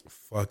thing.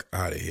 Fuck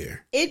out of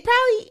here. It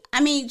probably.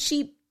 I mean,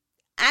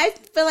 I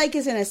feel like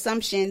it's an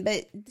assumption,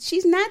 but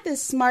she's not the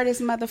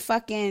smartest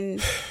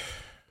motherfucking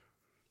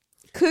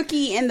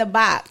cookie in the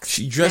box.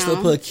 She dressed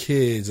up her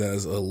kids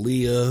as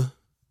Aaliyah,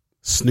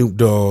 Snoop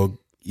Dogg,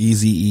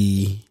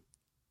 Eazy-E,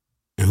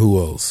 and who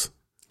else?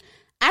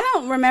 I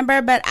don't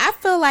remember, but I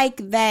feel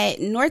like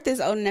that North is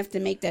old enough to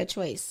make that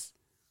choice.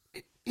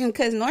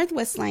 Because North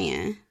was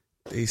slaying.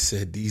 They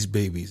said these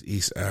babies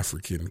East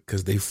African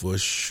because they for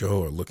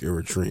sure look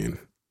Eritrean.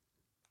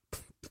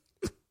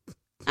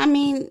 I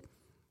mean,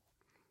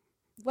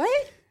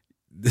 what?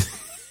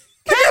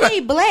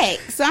 Kanye black,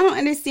 so I don't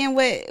understand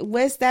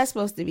what's that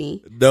supposed to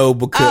be. No,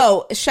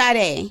 because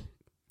Sade,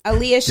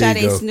 Aaliyah,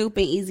 Sade, Snoop,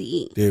 and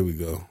Eazy-E. There we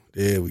go.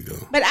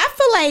 But I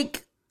feel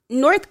like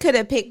North could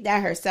have picked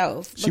that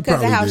herself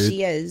because of how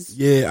she is.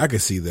 Yeah, I can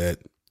see that.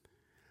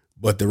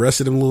 But the rest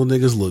of them little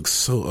niggas look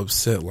so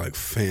upset. Like,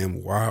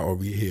 fam, why are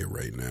we here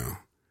right now?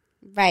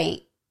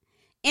 Right,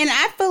 and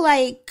I feel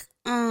like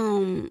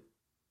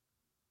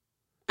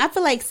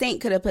Saint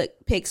could have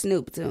picked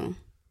Snoop too,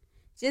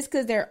 just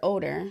because they're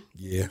older.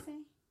 Yeah.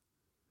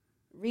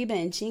 Reba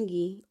and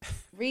Chingy.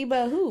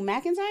 Reba who?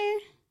 McIntyre?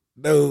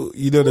 No,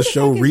 you know the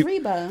show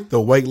Reba. The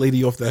white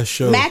lady off that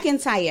show.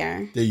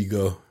 McIntyre. There you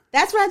go.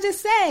 That's what I just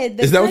said.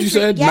 Is that what you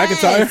said?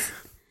 Yes. McIntyre?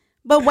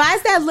 But why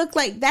does that look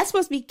like that's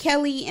supposed to be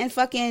Kelly and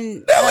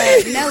fucking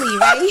Nelly,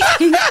 right?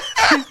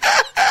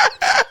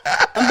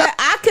 But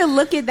I could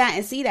look at that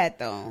and see that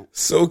though.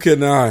 So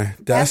can I.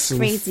 That's some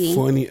crazy.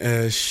 Funny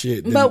ass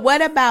shit. But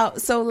what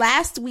about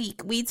last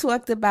week we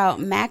talked about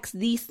Max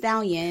the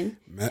Stallion.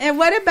 And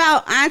what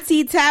about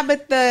Auntie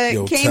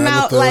Tabitha came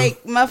out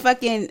like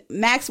motherfucking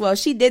Maxwell?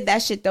 She did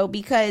that shit though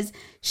because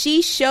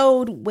she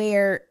showed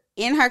where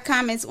in her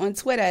comments on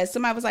Twitter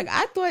somebody was like,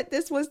 I thought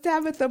this was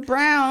Tabitha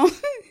Brown.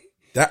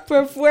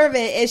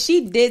 Performing, and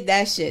she did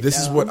that shit. This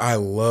is what I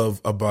love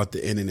about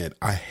the internet.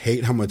 I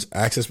hate how much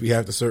access we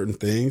have to certain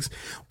things,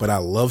 but I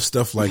love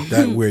stuff like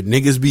that where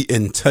niggas be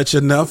in touch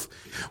enough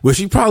where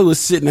she probably was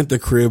sitting at the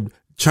crib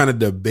trying to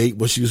debate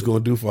what she was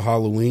going to do for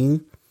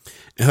Halloween,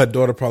 and her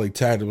daughter probably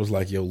tagged her, was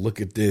like, yo, look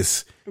at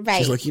this. Right.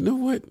 She's like, you know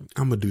what?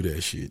 I'm going to do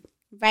that shit.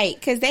 Right,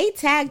 because they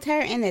tagged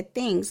her in a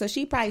thing, so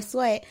she probably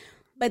saw it.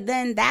 But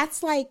then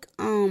that's like,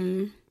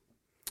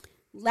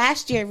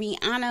 last year,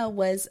 Rihanna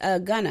was a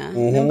gunner,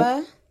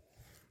 remember?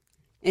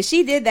 And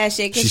she did that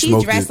shit because she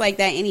dressed like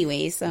that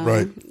anyway. So,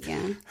 right.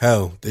 Yeah.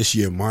 Hell, this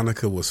year,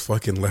 Monica was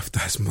fucking Left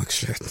Eye's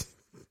mugshot.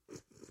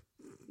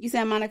 You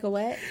said Monica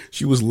what?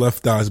 She was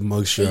Left Eye's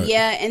mugshot.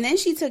 Yeah, and then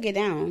she took it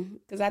down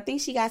because I think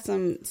she got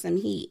some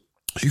heat.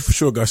 She for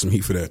sure got some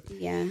heat for that.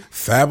 Yeah.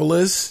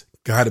 Fabulous.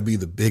 Got to be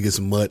the biggest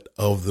mutt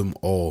of them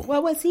all.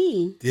 What was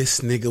he?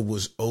 This nigga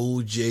was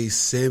O.J.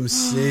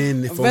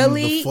 Simpson from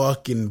the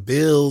fucking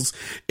Bills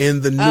in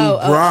the new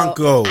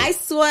Bronco. I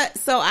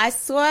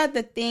saw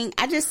the thing.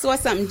 I just saw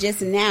something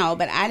just now,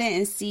 but I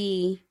didn't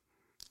see.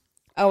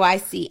 Oh, I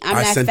see.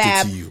 I sent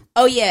Fab. it to you.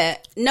 Oh yeah,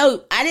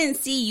 no, I didn't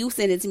see you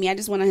send it to me. I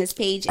just went on his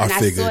page and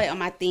I saw it on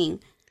my thing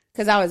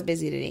because I was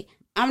busy today.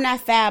 I'm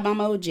not Fab. I'm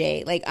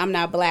OJ. Like I'm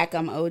not black.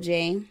 I'm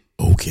OJ.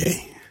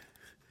 Okay.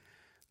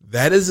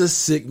 That is a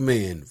sick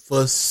man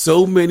for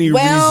so many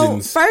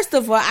reasons. First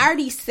of all, I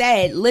already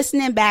said,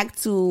 listening back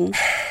to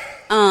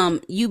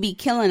You Be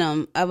Killing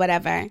Him or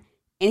whatever, and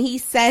he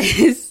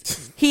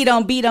says he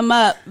don't beat him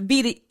up,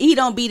 he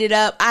don't beat it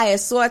up, I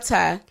assault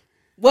her.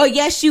 Well,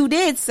 yes, you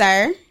did,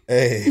 sir.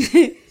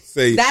 Hey,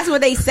 say that's what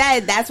they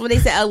said. That's what they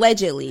said,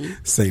 allegedly.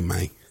 Say,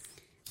 man.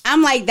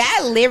 I'm like,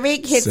 that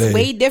lyric hits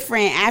way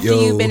different after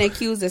you've been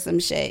accused of some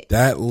shit.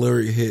 That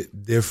lyric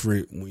hit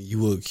different when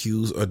you were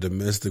accused of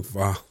domestic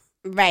violence.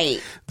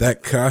 Right.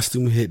 That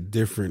costume hit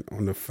different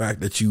on the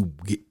fact that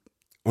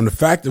on the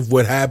fact of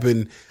what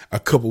happened a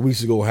couple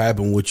weeks ago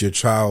happened with your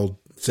child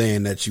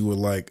saying that you were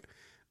like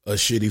a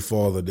shitty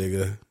father,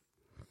 nigga.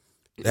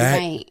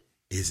 That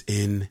is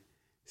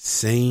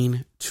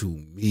insane to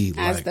me.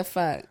 As the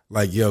fuck.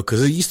 Like, yo,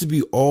 because it used to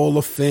be all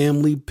the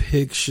family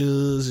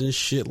pictures and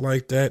shit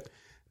like that.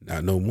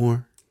 Not no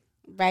more.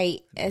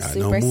 Right. It's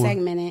super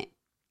segmented.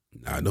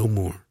 Not no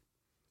more.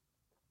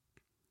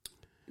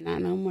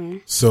 Not no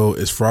more. So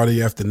is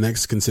Friday After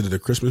Next considered a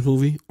Christmas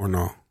movie or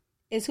no?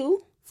 Is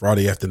who?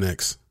 Friday After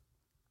Next.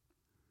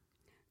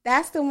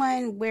 That's the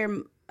one where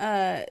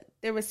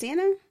there was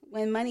Santa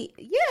when money.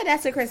 Yeah,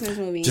 that's a Christmas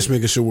movie. Just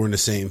making sure we're on the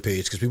same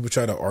page because people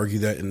try to argue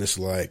that and it's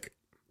like,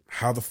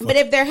 how the fuck? But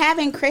if they're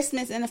having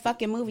Christmas in a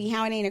fucking movie,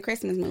 how it ain't a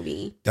Christmas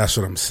movie? That's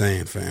what I'm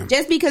saying, fam.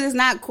 Just because it's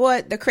not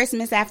called The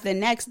Christmas After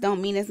Next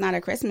don't mean it's not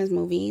a Christmas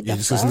movie. Yeah,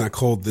 just because it's not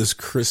called This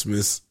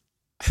Christmas.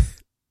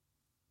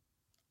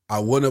 I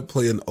want to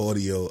play an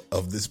audio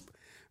of this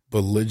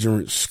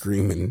belligerent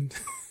screaming.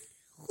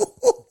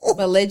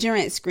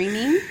 Belligerent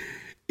screaming?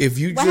 If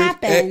you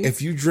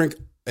drink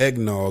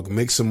eggnog,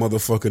 make some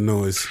motherfucking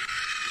noise.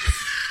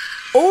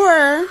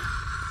 Or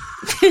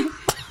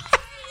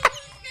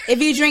if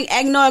you drink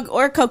eggnog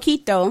or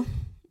coquito.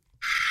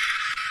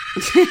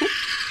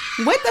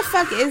 What the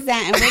fuck is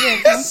that and where did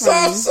it come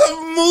from?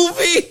 Some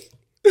movie.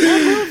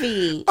 What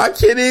movie? I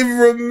can't even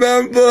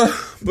remember.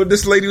 But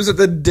this lady was at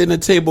the dinner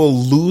table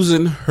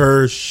losing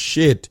her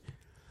shit.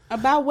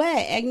 About what?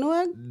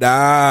 Eggnog?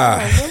 Nah.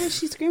 Oh, what was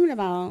she screaming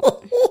about?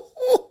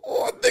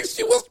 I think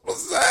she was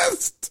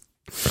possessed.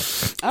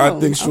 I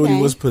think Shorty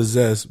was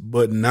possessed.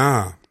 But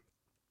nah.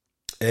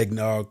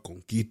 Eggnog,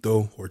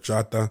 conquito,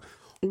 horchata,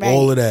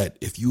 all of that.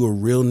 If you a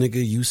real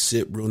nigga, you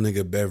sip real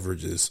nigga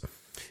beverages.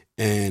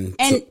 And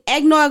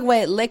eggnog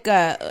with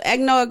liquor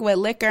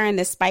and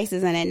the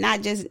spices in it,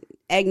 not just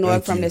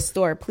eggnog from the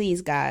store.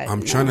 Please, God.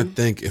 I'm trying to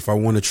think if I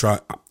want to try.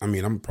 I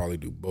mean, I'm probably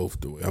do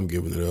both the way I'm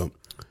giving it up.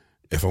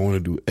 If I want to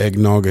do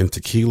eggnog and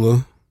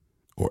tequila,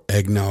 or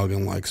eggnog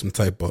and like some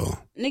type of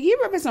nigga, you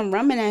rubbing some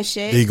rum in that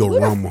shit. There you go, Who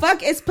rum. the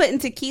fuck is putting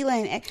tequila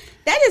in egg?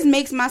 That just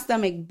makes my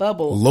stomach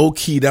bubble. Low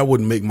key, that would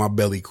make my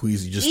belly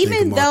queasy. Just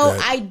even though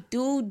that. I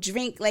do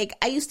drink, like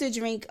I used to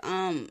drink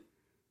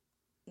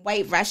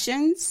White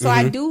Russians, so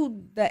I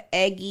do the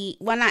eggy.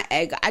 Well, not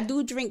egg. I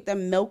do drink the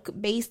milk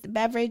based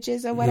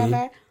beverages or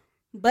whatever.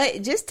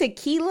 But just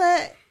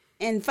tequila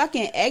and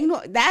fucking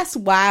eggnog, that's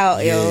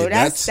wild, yo.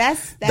 That's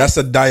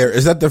a diuretic.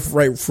 Is that the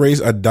right phrase?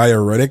 A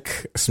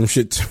diuretic? Some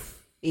shit.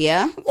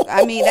 Yeah,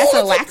 I mean that's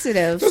a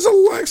laxative. That's a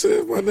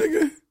laxative, my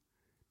nigga.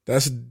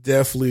 That's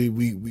definitely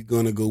we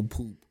gonna go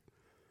poop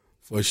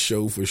for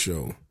show.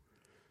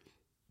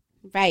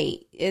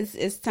 Right,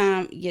 it's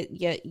time.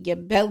 Your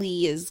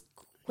belly is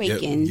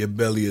quaking. Your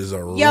belly is a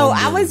yo.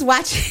 I was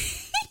watching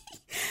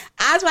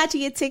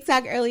your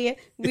TikTok earlier.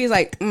 We was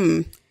like,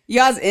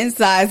 y'all's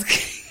insides.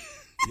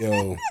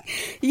 Yo,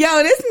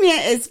 this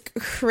man is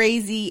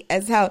crazy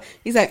as hell.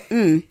 He's like,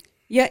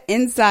 your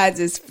insides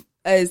is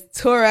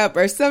tore up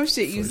or some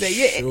shit. You say,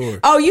 sure.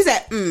 Oh, you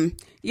said,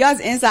 y'all's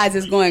insides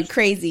is going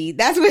crazy.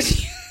 That's what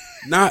you.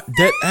 Not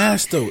that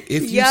ass though.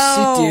 If you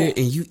sit there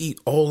and you eat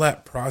all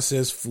that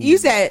processed food, you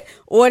said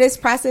all this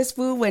processed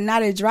food with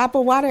not a drop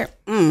of water.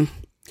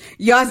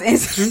 Y'all's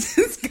insides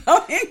is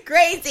going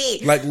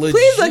crazy. Like legit.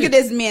 Please look at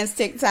this man's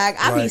TikTok.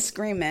 I be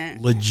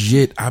screaming.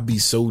 Legit, I be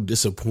so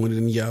disappointed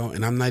in y'all,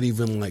 and I'm not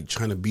even like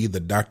trying to be the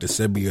Dr.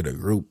 Sebi of the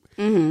group.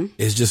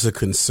 It's just a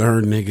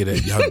concerned nigga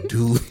that y'all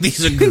do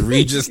these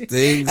egregious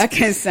things. A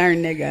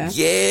concerned nigga.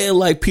 Yeah,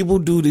 like people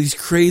do these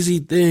crazy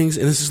things,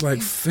 and it's just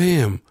like,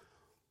 fam,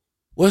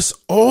 what's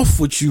off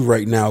with you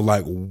right now?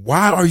 Like,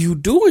 why are you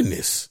doing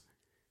this?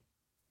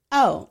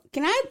 Oh,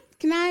 can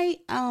I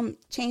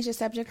change the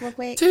subject real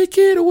quick? Take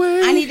it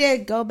away. I need to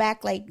go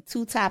back like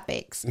 2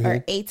 topics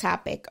or a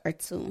topic or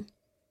 2.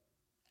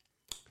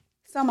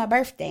 So my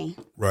birthday.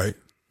 Right.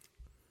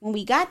 When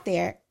we got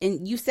there,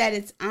 and you said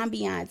it's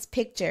ambiance,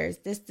 pictures,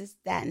 this,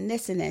 that, and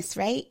this,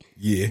 right?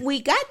 Yeah. When we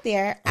got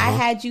there, I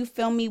had you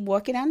film me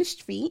walking down the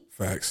street.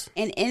 Facts.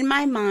 And in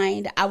my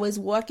mind, I was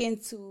walking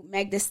to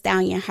Meg Thee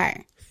Stallion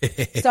Her.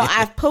 So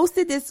I've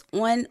posted this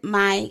on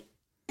my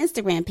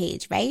Instagram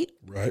page, right?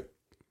 Right.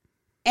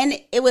 And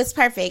it was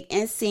perfect,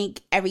 in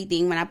sync,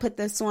 everything. When I put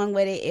the song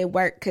with it, it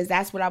worked because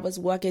that's what I was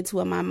walking to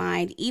in my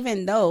mind.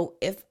 Even though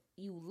if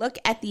you look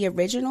at the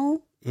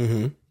original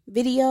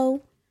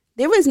video,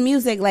 there was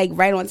music like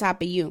right on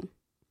top of you.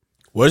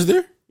 Was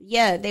there?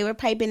 Yeah, they were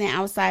piping it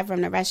outside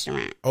from the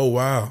restaurant. Oh,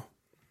 wow.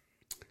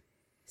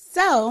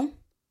 So,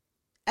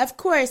 of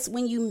course,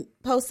 when you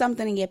post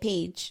something in your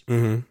page,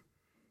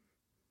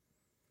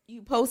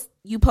 you post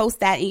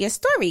that in your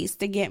stories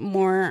to get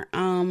more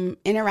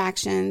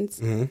interactions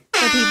for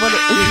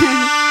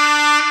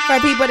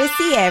people to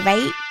see it,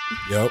 right?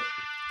 Yep.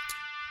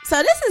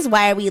 So this is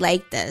why we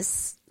like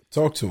this.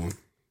 Talk to him.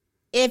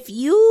 If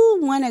you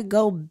want to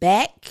go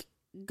back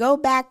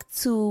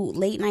to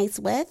Late Nights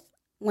With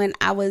when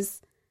I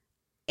was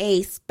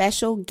a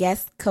special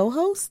guest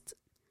co-host.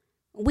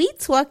 We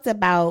talked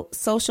about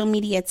social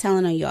media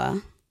telling on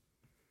y'all.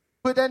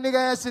 Put that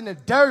nigga ass in the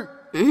dirt.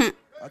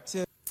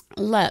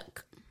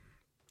 Look,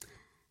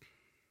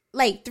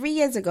 like 3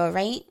 years ago,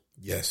 right?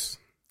 Yes.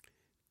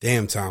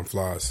 Damn, time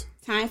flies.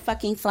 Time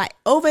fucking fly.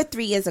 Over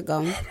 3 years ago.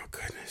 Oh, my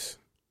goodness.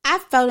 I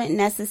felt it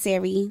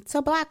necessary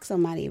to block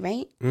somebody,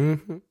 right?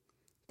 Then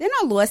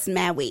I lost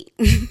mad weight.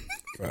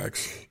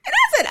 Facts. And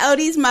I said, oh,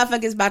 these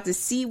motherfuckers about to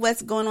see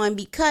what's going on,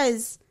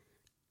 because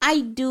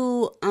I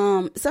do,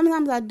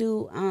 sometimes I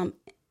do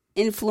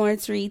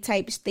influencery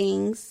type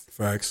things.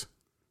 Facts.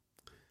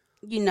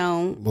 You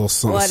know, A little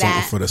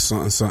something for the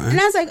something. And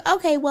I was like,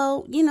 okay,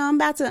 well, you know, I'm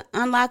about to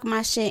unlock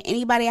my shit.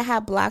 Anybody I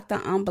have blocked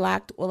or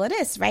unblocked, all of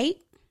this, right?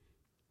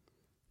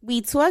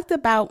 We talked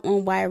about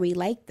on Why Are We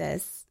Like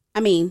This? I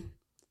mean,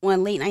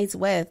 on Late Nights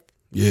With.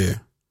 Yeah.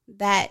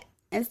 That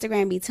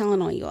Instagram be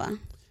telling on y'all.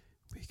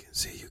 We can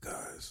see you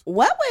guys.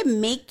 What would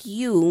make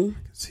you,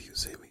 I can see you,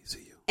 see me, see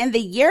you. in the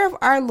year of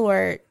our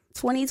Lord,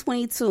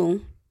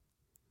 2022,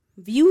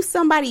 view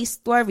somebody's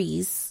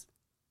stories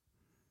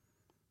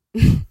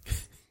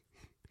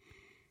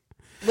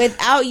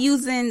without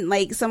using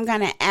like some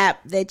kind of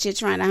app that you're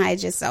trying to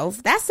hide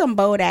yourself? That's some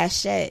bold ass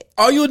shit.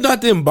 Are you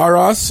not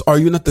embarrassed? Are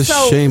you not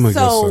ashamed of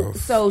yourself?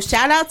 So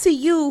shout out to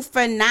you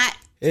for not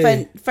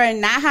for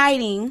not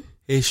hiding.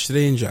 Hey,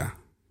 stranger.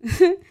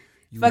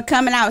 For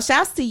coming out.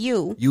 Shouts to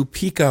you. You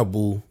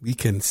peekaboo, we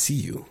can see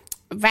you.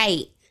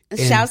 Right. And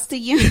shouts to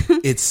you.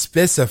 It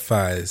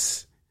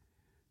specifies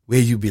where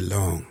you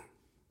belong,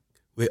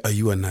 where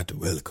you are not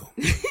welcome.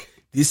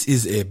 This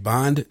is a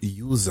banned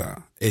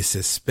user, a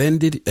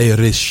suspended, a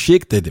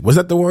restricted. Was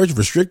that the word?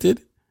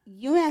 Restricted?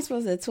 You're not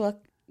supposed to talk.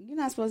 You're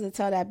not supposed to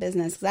tell that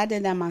business, because I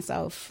did that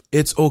myself.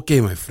 It's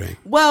okay, my friend.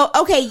 Well,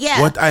 okay,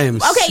 yeah. What I am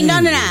saying no.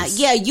 is,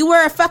 Yeah, you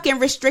were a fucking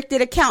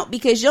restricted account,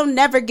 because you'll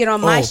never get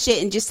on my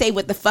shit and just say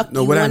what the fuck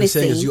no, you what want I'm to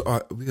saying say. is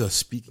we are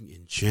speaking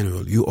in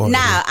general. You are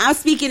I'm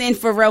speaking in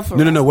for real.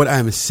 No. What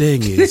I'm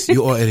saying is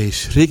you are a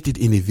restricted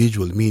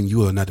individual, meaning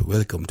you are not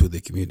welcome to the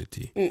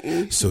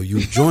community. So you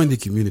join the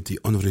community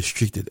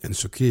unrestricted, and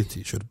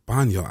security should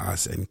ban your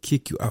ass and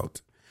kick you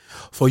out.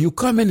 For you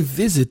come and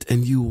visit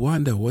and you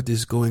wonder what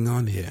is going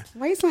on here.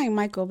 Why you like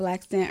Michael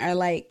Blackson or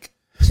like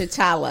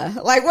T'Challa?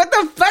 Like, what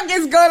the fuck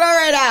is going on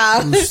right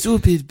now? You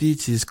stupid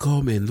bitches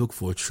come and look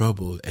for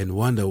trouble and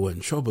wonder when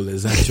trouble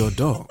is at your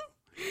door.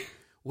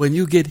 When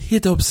you get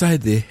hit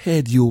upside the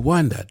head, you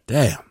wonder,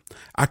 damn,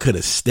 I could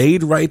have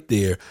stayed right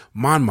there,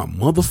 mind my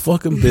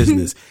motherfucking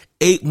business,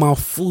 ate my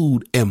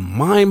food and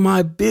mind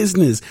my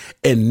business,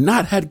 and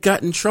not had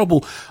gotten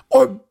trouble.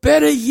 Or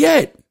better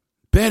yet,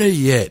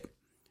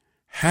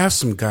 have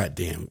some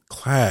goddamn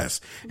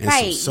class and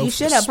right. some You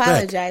should self-respect.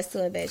 apologize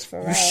to a bitch for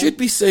real. You should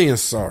be saying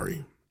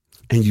sorry.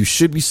 And you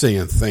should be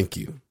saying thank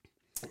you.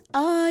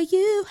 All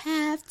you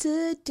have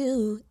to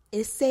do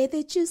is say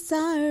that you're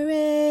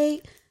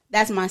sorry.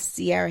 That's my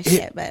Sierra shit.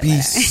 It'd But be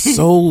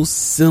so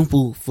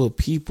simple for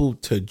people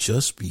to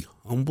just be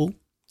humble.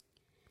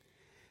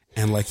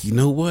 And like, you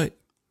know what?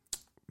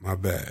 My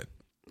bad.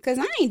 Because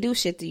I ain't do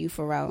shit to you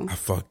for real. I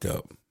fucked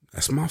up.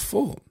 That's my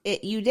fault.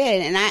 You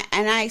did, and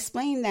I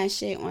explained that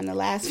shit on the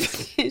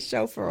last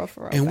show for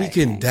real. And we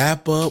can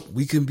dap up,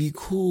 we can be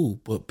cool,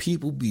 but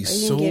people be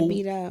so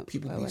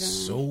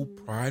so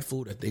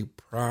prideful that they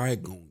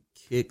pride gonna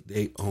kick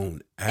their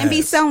own ass and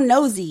be so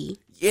nosy.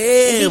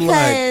 Yeah,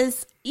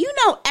 because you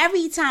know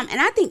every time, and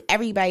I think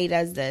everybody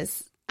does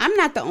this. I'm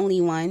not the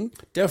only one.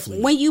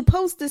 Definitely. When you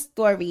post a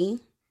story,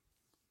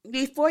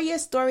 before your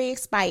story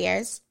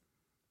expires,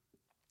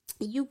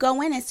 you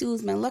go in and see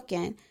who's been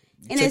looking.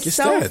 And it's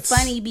so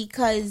funny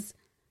because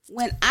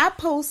when I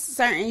post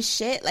certain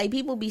shit, like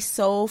people be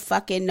so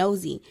fucking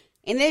nosy.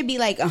 And it'd be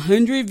like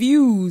 100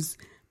 views.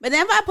 But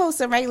then if I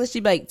post a regular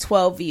shit, be like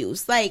 12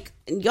 views. Like,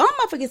 y'all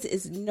motherfuckers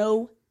is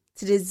no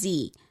to the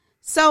Z.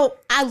 So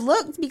I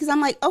looked because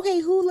I'm like, okay,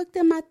 who looked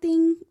at my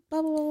thing?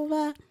 Blah, blah, blah,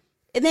 blah.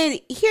 And then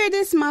here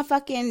this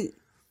motherfucking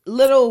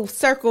little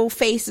circle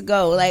face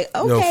go. Like,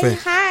 okay,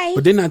 hi.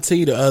 But didn't I tell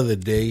you the other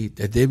day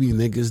that there be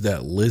niggas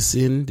that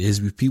listen?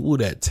 There's be people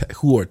that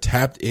who are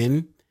tapped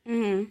in,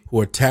 who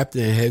are tapped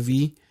in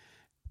heavy,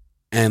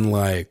 and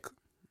like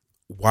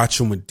watch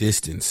them with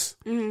distance.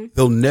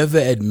 They'll never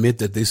admit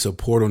that they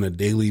support on a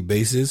daily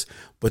basis,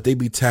 but they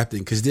be tapped in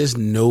because there's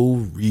no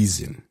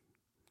reason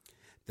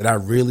that I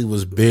really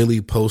was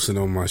barely posting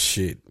on my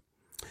shit.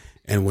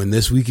 And when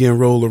this weekend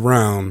rolled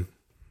around,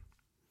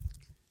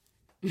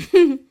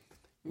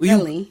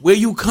 where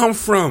you come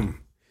from?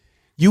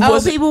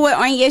 People were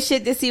on your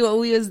shit to see what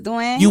we was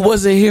doing. You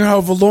wasn't here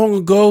however long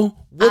ago.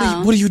 What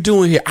are you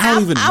doing here?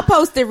 I'll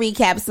post a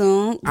recap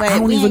soon,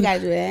 but we ain't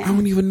gotta do that. I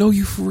don't even know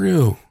you for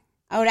real.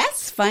 Oh,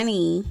 that's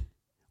funny.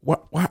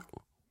 What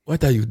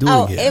are you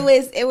doing here? It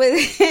was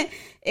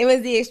it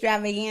was the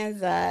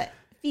extravaganza.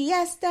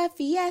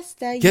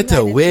 Fiesta. Get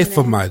away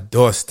from my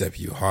doorstep,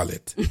 you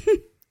harlot.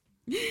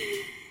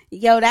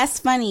 Yo, that's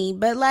funny.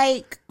 But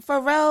like, for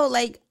real,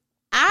 like,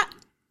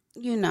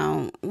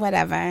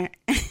 whatever.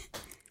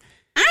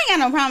 I ain't got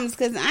no problems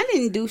because I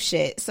didn't do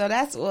shit. So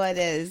that's what it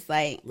is.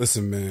 Like,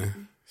 listen,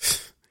 man,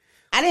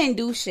 I didn't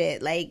do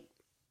shit. Like,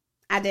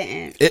 I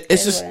didn't.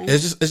 It's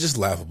just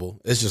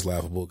laughable. It's just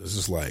laughable because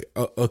it's like,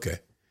 okay,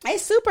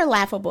 it's super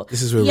laughable.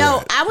 This is where we're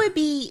at. I would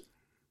be.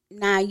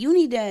 Nah, you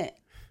need to.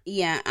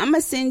 Yeah, I'm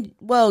gonna send.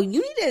 Well,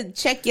 you need to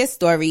check your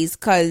stories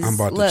because I'm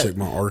about to check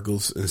my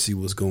articles and see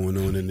what's going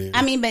on in there.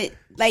 I mean, but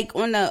like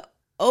on the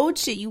old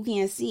shit, you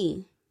can't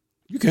see.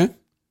 You can.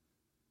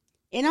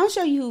 It don't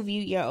show you who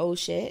viewed your old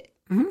shit.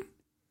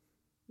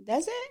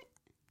 Does it?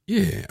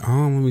 Yeah.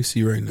 Let me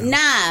see right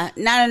now.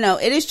 No.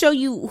 It'll show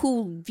you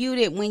who viewed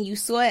it when you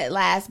saw it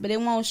last, but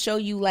it won't show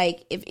you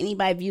like if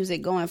anybody views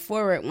it going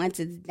forward once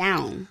it's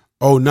down.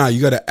 Oh, nah.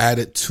 You got to add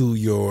it to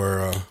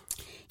your.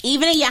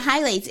 Even in your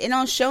highlights, it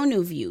don't show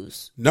new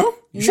views. No?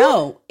 You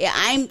sure?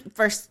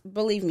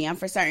 Believe me, I'm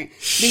for certain.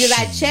 Because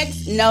I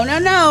checked,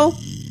 no.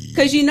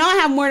 Because you know I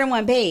have more than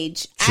one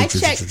page. I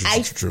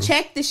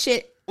checked the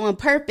shit on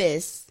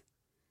purpose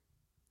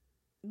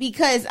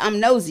because I'm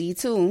nosy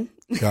too.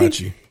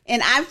 Got you.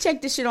 And I've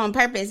checked the shit on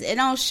purpose. It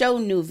don't show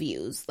new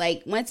views.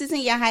 Like once it's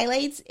in your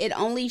highlights, it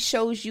only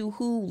shows you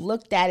who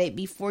looked at it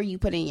before you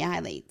put in your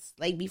highlights.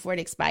 Like before it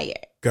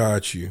expired.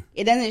 Got you.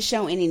 It doesn't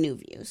show any new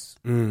views.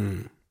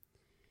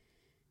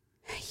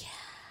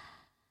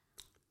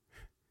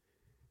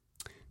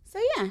 So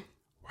yeah.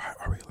 Why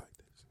are we like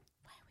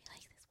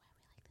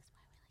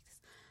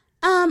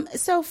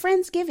this? So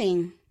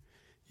Friendsgiving.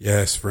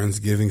 Yes,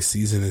 Friendsgiving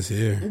season is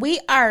here. We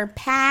are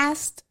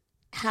past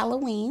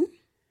Halloween.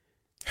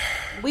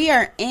 We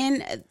are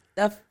in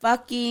the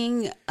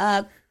fucking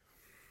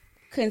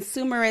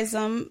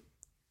consumerism,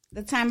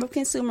 the time of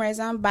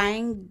consumerism,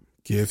 buying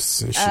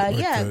gifts and shit like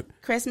that.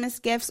 Christmas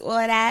gifts, all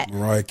of that.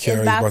 Mariah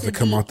Carey's about to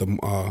come out the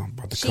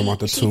tomb.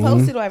 She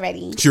posted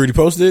already. She already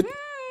posted?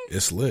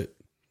 It's lit.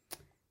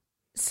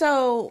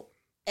 So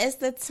it's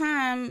the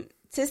time,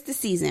 tis the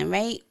season,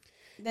 right?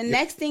 The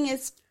next thing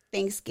is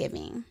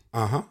Thanksgiving.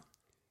 Uh-huh.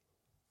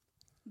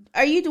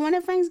 Are you doing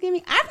a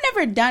Friendsgiving? I've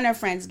never done a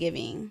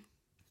Friendsgiving.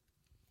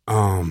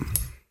 I'm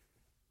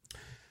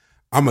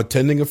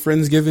attending a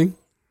Friendsgiving.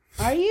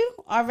 Are you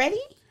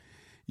already?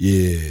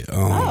 Yeah.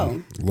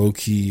 Low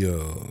key.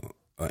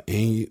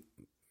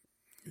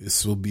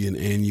 This will be an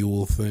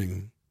annual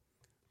thing.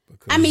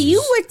 I mean, you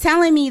were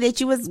telling me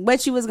that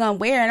what you was gonna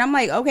wear, and I'm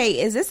like,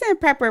 okay, is this in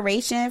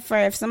preparation for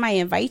if somebody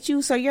invites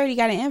you? So you already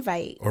got an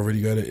invite.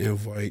 Already got an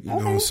invite. You know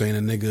what I'm saying? A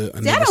nigga.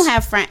 I don't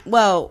have friend.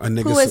 Well,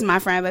 who is my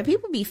friend? But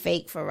people be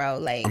fake for real.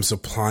 Like I'm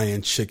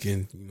supplying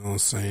chicken. You know what I'm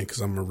saying?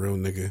 Because I'm a real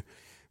nigga.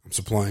 I'm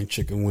supplying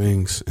chicken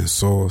wings and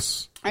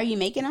sauce. Are you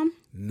making them?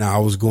 Nah, I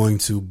was going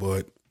to,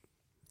 but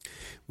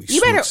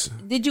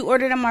Did you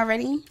order them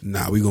already?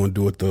 Nah, we gonna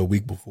do it the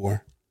week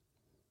before.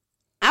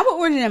 I would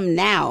order them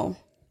now.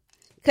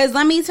 Because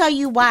let me tell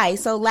you why.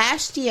 So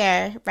last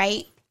year,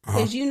 right?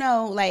 Because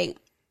like,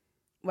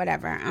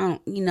 whatever. I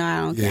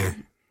don't care.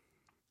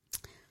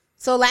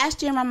 So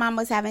last year, my mom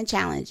was having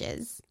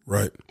challenges.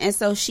 Right. And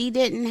so she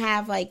didn't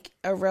have like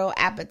a real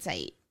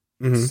appetite.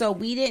 Mm-hmm. So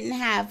we didn't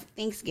have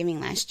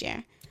Thanksgiving last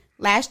year.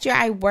 Last year,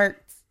 I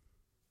worked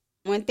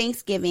on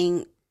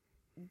Thanksgiving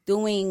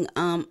doing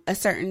a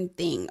certain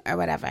thing or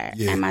whatever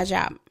at my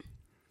job.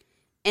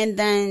 And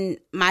then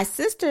my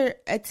sister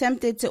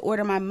attempted to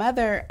order my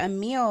mother a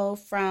meal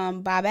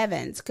from Bob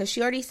Evans because she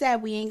already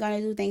said we ain't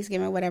going to do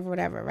Thanksgiving,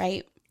 whatever,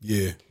 right?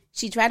 Yeah.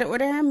 She tried to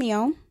order her a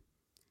meal.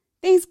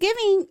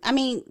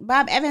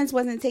 Bob Evans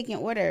wasn't taking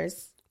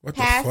orders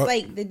past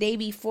like the day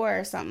before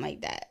or something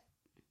like that.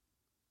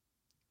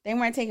 They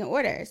weren't taking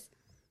orders.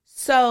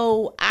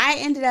 So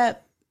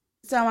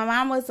my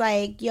mom was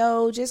like,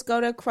 yo, just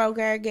go to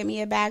Kroger, get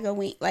me a bag of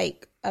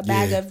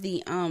of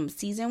the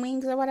seasoned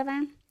wings or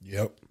whatever.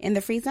 Yep. In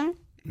the freezer.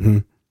 Mm-hmm.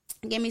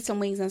 Give me some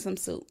wings and some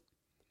soup.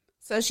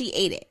 So she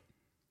ate it.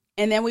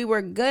 And then we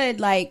were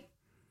good like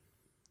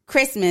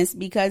Christmas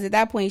because at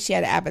that point she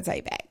had an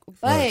appetite back.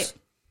 But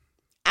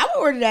I would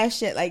order that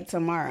shit like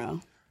tomorrow.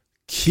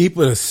 Keep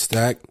it a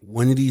stack.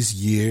 One of these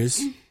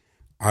years,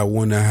 I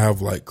want to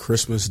have like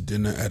Christmas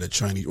dinner at a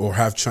Chinese or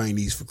have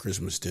Chinese for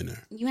Christmas dinner.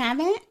 You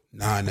haven't?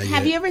 Nah, not yet.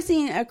 Have you ever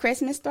seen A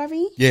Christmas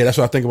Story? Yeah, that's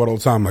what I think about all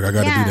the time. Like, I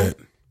got to do that.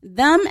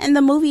 Them and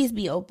the movies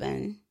be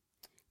open.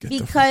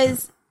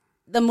 Because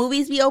the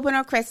movies be open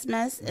on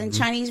Christmas and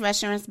Chinese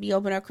restaurants be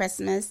open on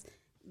Christmas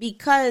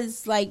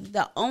because, like,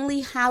 the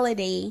only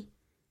holiday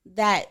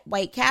that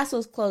White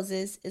Castle's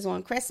closes is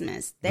on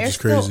Christmas. They're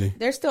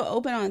still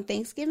open on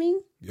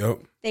Thanksgiving.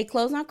 Yep. They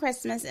close on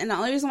Christmas. And the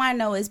only reason why I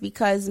know is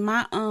because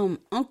my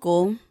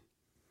uncle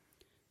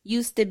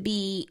used to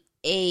be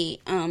a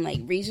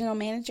regional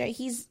manager.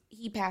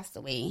 He passed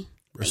away.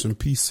 Rest in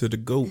peace to the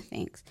GOAT.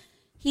 Thanks.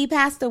 He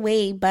passed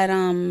away, but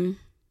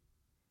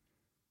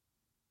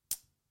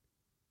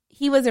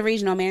he was a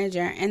regional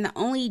manager, and the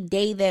only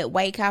day that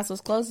White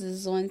Castle's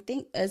closes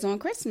is on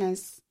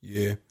Christmas.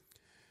 Yeah.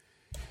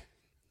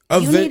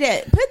 You need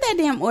to put that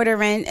damn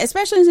order in,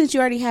 especially since you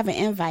already have an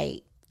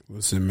invite.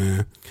 Listen,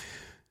 man.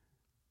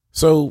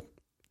 So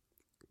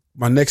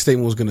my next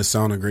statement was going to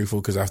sound ungrateful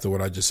because after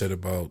what I just said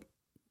about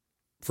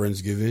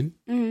Friendsgiving,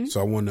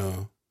 so I want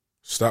to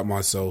stop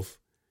myself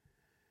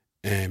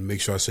and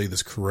make sure I say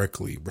this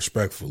correctly,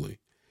 respectfully.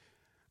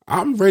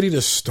 I'm ready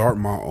to start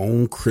my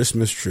own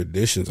Christmas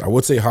traditions. I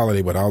would say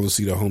holiday, but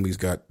obviously the homies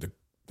got the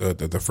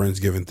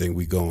Friendsgiving thing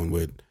we going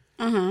with.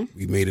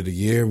 We made it a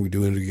year and we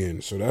doing it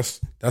again. So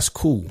that's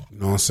cool. You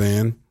know what I'm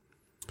saying?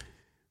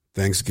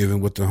 Thanksgiving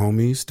with the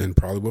homies, then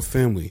probably with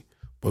family.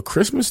 But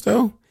Christmas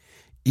though,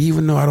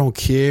 even though I don't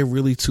care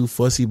really too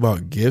fussy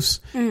about gifts,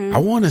 I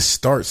want to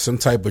start some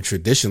type of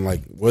tradition,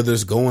 like whether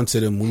it's going to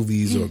the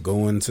movies or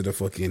going to the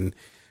fucking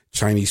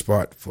Chinese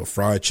spot for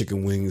fried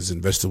chicken wings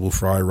and vegetable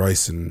fried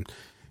rice and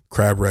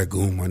crab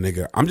ragoon, my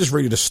nigga. I'm just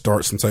ready to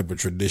start some type of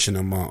tradition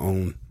of my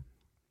own.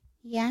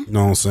 Yeah. You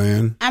know what I'm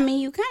saying? I mean,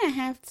 you kind of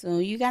have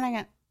to.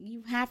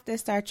 You have to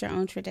start your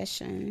own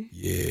tradition.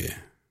 Yeah.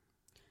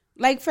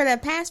 Like for the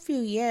past few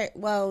years,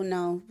 well,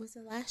 no, was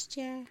it last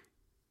year?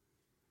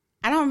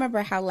 I don't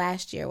remember how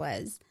last year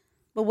was,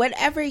 but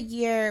whatever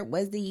year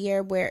was the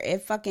year where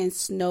it fucking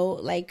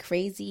snowed like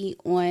crazy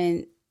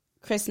on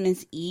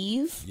Christmas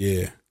Eve.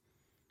 Yeah.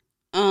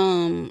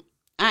 I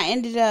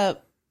ended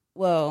up,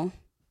 fuck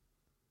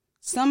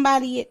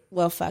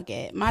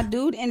it. My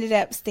dude ended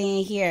up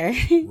staying here.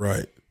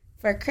 Right.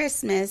 For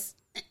Christmas.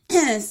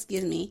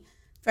 Excuse me.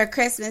 For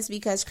Christmas,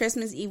 because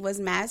Christmas Eve was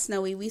mad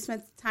snowy. We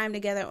spent time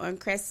together on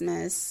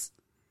Christmas,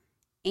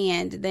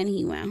 and then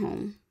he went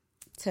home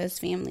to his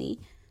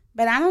family.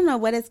 But I don't know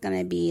what it's going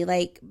to be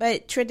like.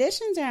 But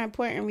traditions are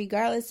important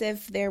regardless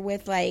if they're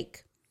with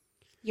like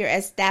your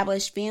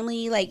established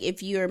family. Like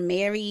if you're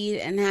married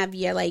and have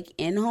your like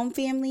in-home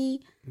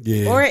family.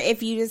 Yeah. Or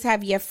if you just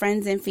have your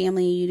friends and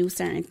family and you do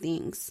certain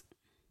things.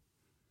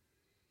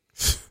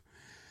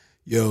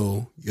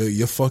 Yo,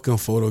 your fucking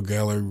photo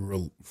gallery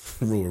will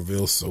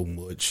reveal so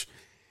much.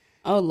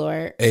 Oh,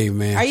 Lord. Hey,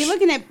 man. What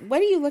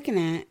are you looking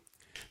at?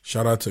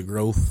 Shout out to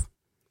growth.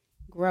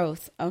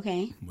 Growth,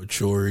 okay.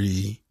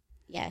 Maturity.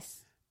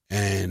 Yes.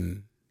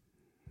 And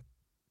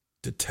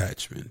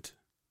detachment.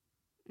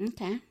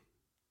 Okay.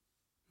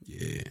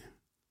 Yeah.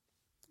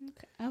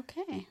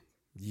 Okay.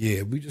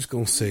 Yeah, we just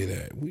gonna say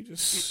that. We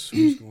just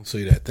gonna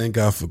say that. Thank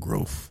God for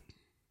growth,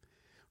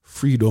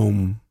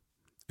 freedom,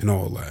 and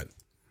all that.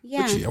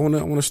 Yeah. But yeah, I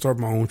wanna start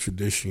my own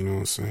tradition. You know what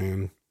I'm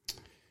saying?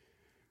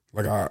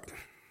 Like I'm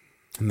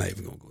not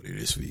even gonna go there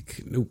this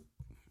week. Nope.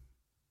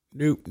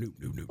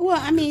 Well,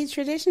 I mean,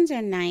 traditions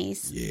are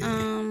nice.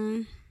 Yeah.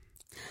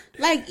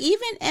 Like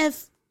even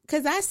if,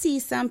 because I see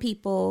some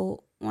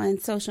people on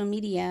social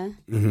media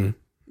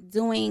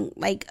doing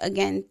like,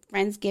 again,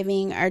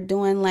 Friendsgiving, or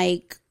doing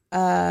like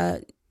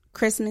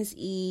Christmas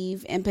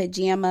Eve in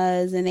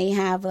pajamas, and they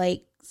have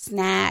like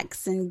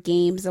snacks and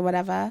games or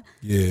whatever.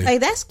 Yeah. Like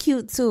that's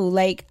cute too.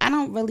 Like I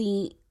don't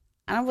really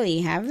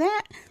have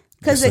that.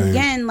 Because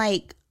again,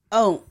 like,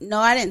 oh no,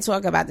 I didn't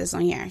talk about this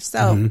on here.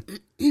 So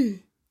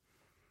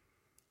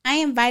I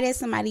invited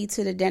somebody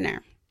to the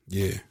dinner.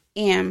 Yeah.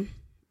 And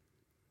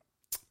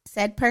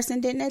said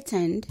person didn't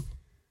attend,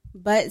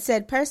 but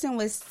said person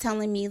was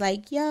telling me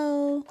like,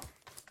 yo,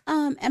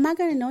 am I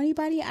going to know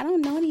anybody? I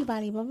don't know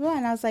anybody, blah, blah, blah.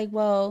 And I was like,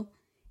 well,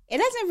 it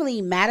doesn't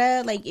really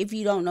matter, like, if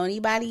you don't know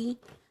anybody.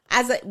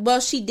 I was like,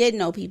 well, she did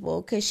know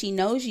people because she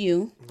knows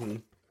you.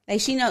 Like,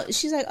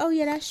 she's like, oh,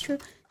 yeah, that's true.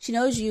 She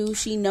knows you.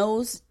 She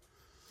knows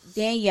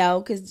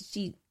Danielle because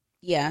she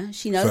knows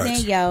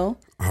Facts. Danielle.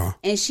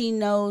 And she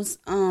knows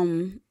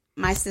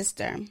my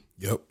sister.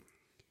 Yep.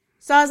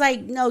 So I was like,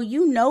 no,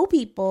 you know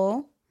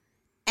people.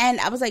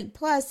 And I was like,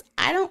 plus,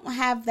 I don't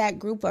have that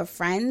group of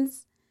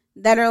friends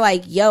that are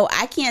like, yo,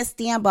 I can't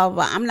stand blah, blah,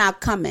 blah. I'm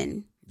not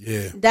coming.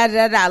 Yeah.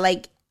 Da.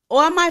 Like,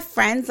 all my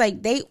friends,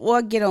 like, they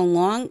all get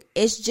along.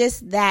 It's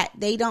just that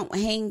they don't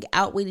hang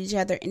out with each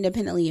other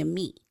independently of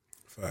me.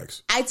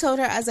 Facts. I told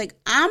her, I was like,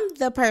 I'm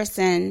the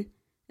person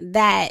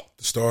that...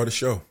 The star of the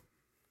show.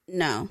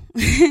 No.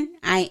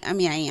 I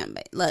mean, I am,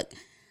 but look.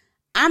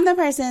 I'm the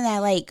person that,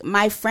 like,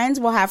 my friends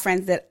will have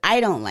friends that I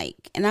don't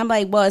like. And I'm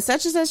like, well, is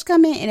such and such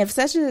coming? And if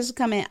such and such is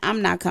coming,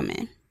 I'm not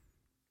coming.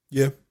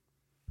 Yeah.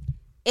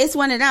 It's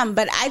one of them.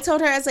 But I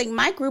told her, I was like,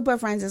 my group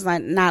of friends is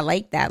like not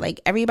like that. Like,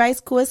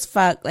 everybody's cool as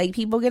fuck. Like,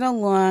 people get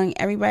along.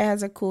 Everybody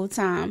has a cool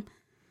time.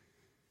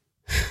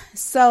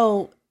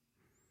 So,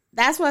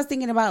 that's what I was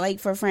thinking about, like,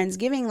 for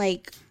Friendsgiving.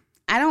 Like,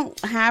 I don't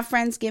have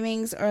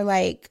Friendsgivings or,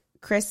 like,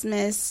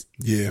 Christmas.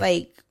 Yeah.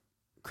 Like,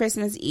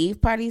 Christmas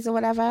Eve parties or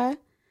whatever.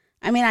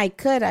 I mean, I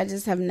could. I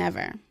just have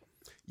never.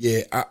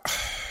 Yeah.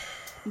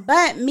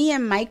 But me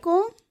and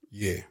Michael.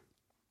 Yeah.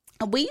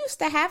 We used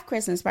to have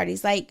Christmas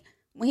parties. Like,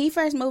 when he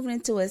first moved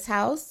into his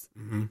house,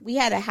 we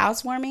had a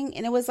housewarming.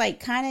 And it was, like,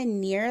 kind of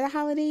near the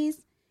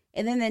holidays.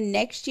 And then the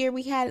next year,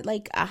 we had,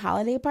 like, a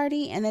holiday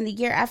party. And then the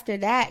year after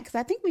that, because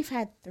I think we've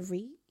had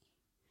 3.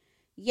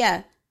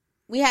 Yeah.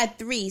 We had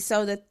 3.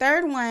 So the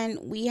third one,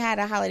 we had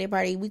a holiday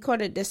party. We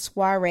called it the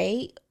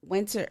Soiree.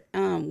 Winter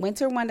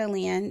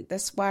Wonderland, the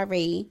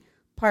Soiree.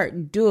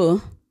 Part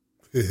 2.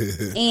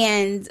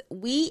 And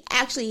we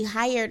actually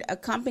hired a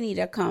company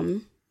to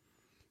come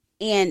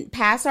and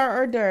pass our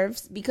hors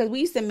d'oeuvres, because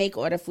we used to make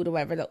all the food or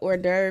whatever, the hors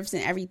d'oeuvres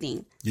and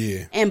everything.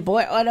 Yeah. And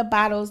bought all the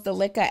bottles, the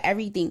liquor,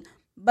 everything.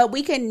 But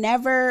we could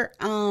never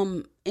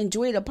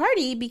enjoy the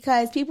party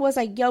because people was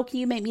like, yo,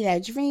 can you make me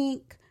that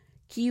drink?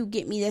 Can you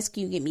get me this?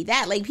 Can you get me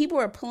that? Like, people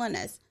were pulling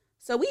us.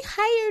 So we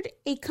hired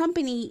a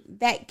company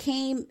that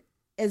came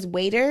as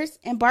waiters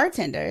and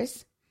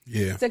bartenders.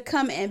 Yeah. To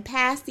come and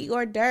pass the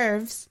hors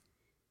d'oeuvres,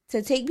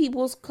 to take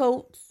people's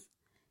coats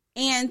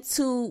and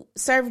to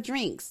serve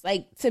drinks,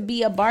 like to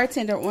be a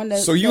bartender on the.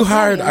 So you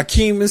hired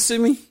Akeem and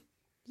Simi?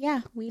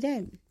 Yeah, we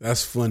did.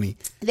 That's funny.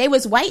 They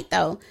was white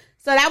though,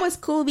 so that was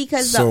cool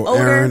because so the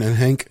older Aaron and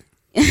Hank,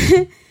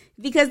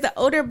 because the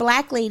older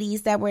black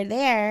ladies that were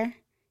there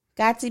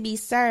got to be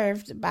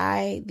served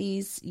by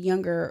these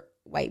younger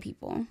white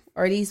people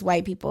or these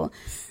white people,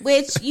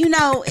 which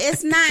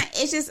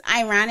it's just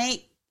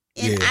ironic,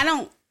 and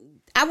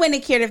I wouldn't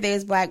have cared if they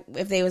was black,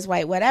 if they was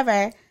white,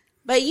 whatever.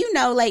 But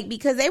like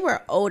because they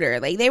were older,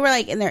 like they were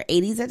like in their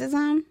 80s at the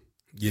time.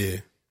 Yeah.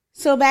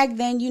 So back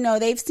then,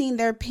 they've seen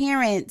their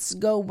parents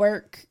go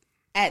work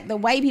at the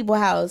white people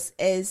house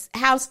as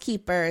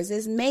housekeepers,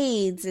 as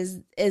maids,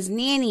 as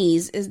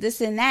nannies, as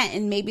this and that.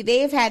 And maybe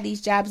they've had these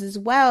jobs as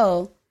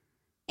well.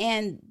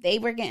 And they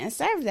were getting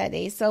served that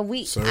day. So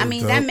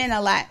that meant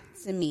a lot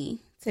to me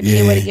to be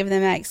able to give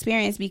them that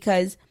experience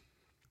because,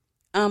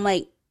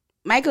 like,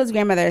 Michael's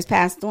grandmother has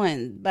passed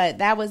on, but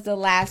that was the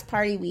last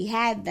party we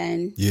had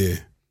then. Yeah.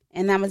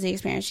 And that was the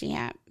experience she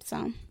had.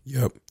 So.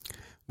 Yep.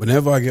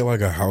 Whenever I get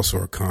like a house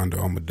or a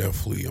condo, I'm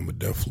definitely, you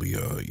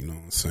know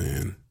what I'm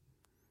saying,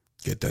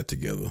 get that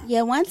together.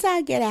 Yeah, once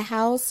I get a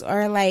house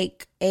or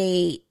like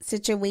a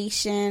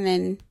situation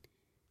and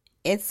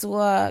it's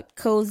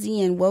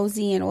cozy and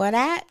wozy and all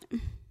that.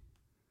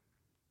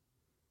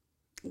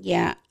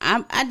 Yeah,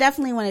 I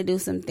definitely want to do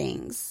some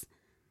things.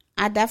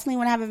 I definitely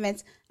want to have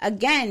events.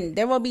 Again,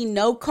 there will be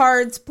no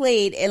cards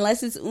played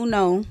unless it's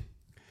Uno.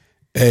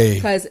 Hey,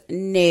 because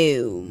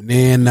no.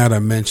 Man, not to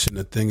mention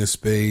the thing of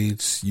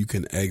spades, you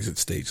can exit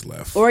stage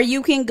left. Or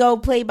you can go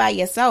play by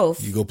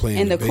yourself. You go play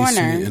in the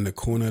corner. In the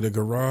corner of the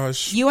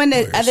garage. You and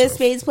the other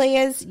spades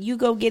players, you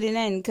go get it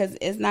in because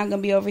it's not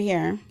going to be over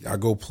here. I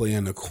go play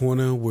in the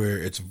corner where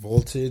it's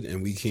vaulted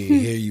and we can't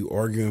hear you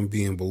arguing,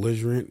 being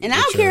belligerent. And I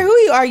don't care who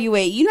you argue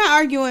with. You're not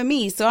arguing with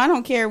me, so I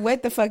don't care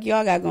what the fuck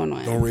y'all got going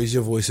on. Don't raise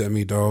your voice at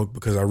me, dog,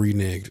 because I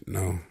reneged.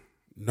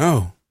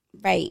 No.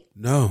 Right.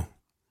 No.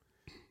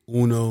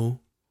 Uno,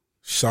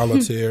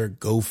 Solitaire,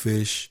 Go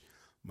Fish,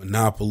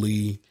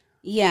 Monopoly.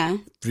 Yeah.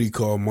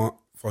 3-card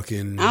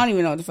fucking. I don't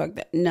even know what the fuck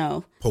that.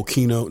 No.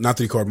 Pokino, not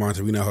 3-card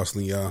Monte. We not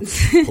hustling y'all.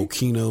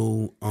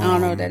 Pokino. I don't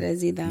know what that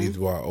is either. Neither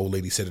do our old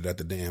lady said it at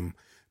the damn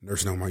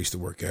nursing home I used to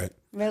work at.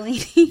 Really?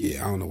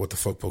 Yeah, I don't know what the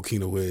fuck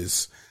Pokino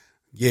is.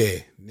 Yeah.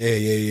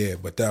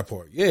 But that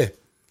part, yeah.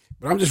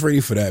 But I'm just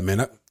ready for that, man.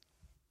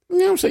 You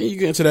know what I'm saying? You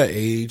get into that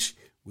age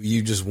where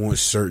you just want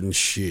certain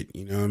shit.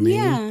 You know what I mean?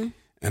 Yeah.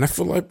 And I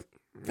feel like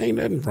ain't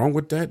nothing wrong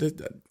with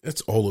that.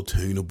 That's all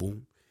attainable.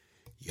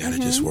 You gotta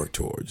just work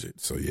towards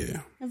it. So yeah.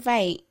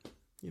 Right.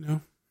 You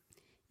know?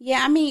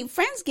 Yeah, I mean,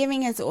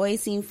 Friendsgiving has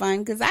always seemed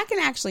fun because I can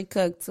actually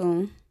cook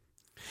too.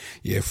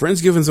 Yeah,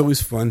 Friendsgiving's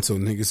always fun till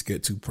niggas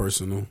get too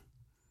personal.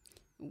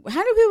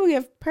 How do people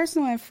get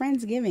personal at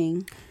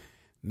Friendsgiving?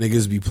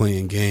 Niggas be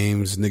playing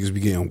games, niggas be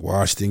getting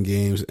washed in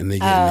games, and they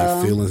getting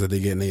their feelings that they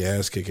getting their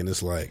ass kicked, and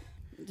it's like,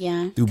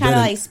 yeah, kind of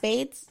like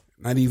spades.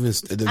 Not even.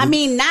 I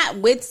mean, not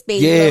with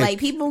spades, but like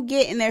people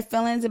get in their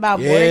feelings about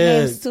board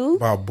games too.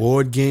 About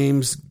board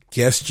games,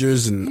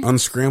 gestures, and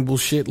unscrambled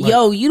shit. Like,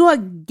 yo, you know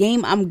what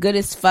game I'm good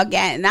as fuck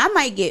at, and I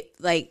might get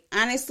like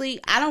honestly,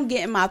 I don't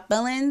get in my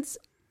feelings,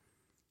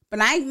 but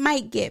I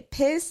might get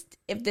pissed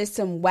if there's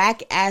some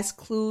whack ass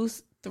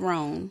clues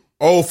thrown.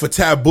 Oh, for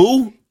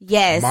taboo?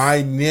 Yes. My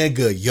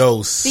nigga,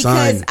 yo, son.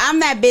 Because I'm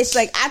that bitch.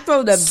 Like, I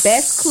throw the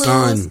best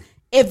clues.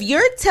 If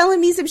you're telling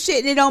me some shit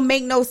and it don't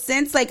make no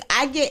sense, like,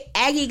 I get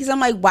aggy because I'm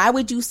like, why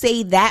would you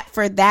say that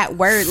for that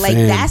word? Like,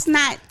 that's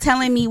not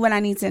telling me what I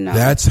need to know.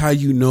 That's how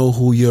you know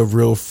who your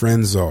real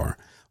friends are.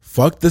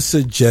 Fuck the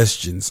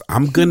suggestions.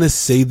 I'm gonna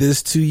say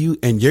this to you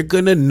and you're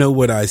gonna know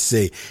what I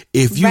say.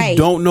 If you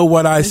don't know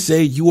what I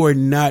say, you are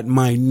not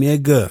my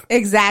nigga.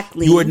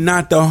 Exactly. You are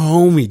not the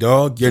homie,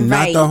 dog. You're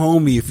not the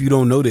homie if you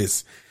don't know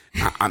this.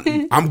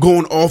 I'm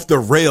going off the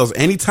rails.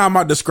 Anytime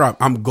I describe,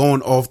 I'm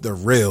going off the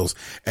rails.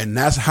 And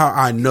that's how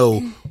I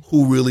know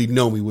who really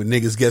know me when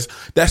niggas guess.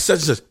 That's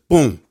such as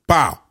boom,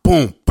 bow,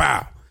 boom,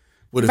 bow.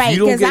 But if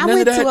you don't get none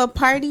of that, to a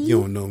party, you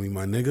don't know me,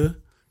 my nigga.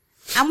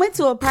 I went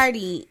to a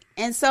party.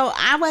 And so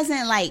I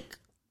wasn't like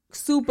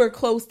super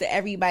close to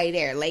everybody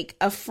there. Like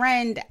a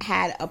friend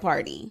had a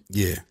party.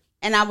 Yeah.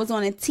 And I was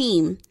on a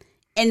team.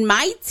 And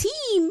my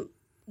team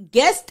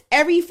guessed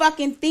every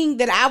fucking thing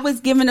that I was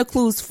given the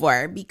clues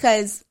for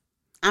because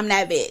I'm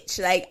that bitch.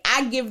 Like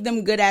I give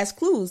them good ass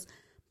clues.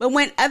 But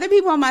when other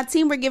people on my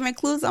team were giving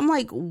clues, I'm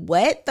like,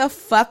 what the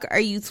fuck are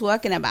you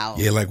talking about?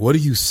 Yeah, like what are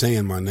you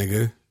saying, my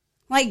nigga?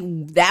 Like,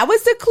 that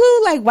was the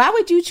clue? Like, why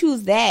would you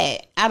choose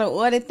that? Out of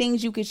all the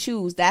things you could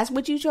choose, that's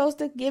what you chose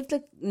to give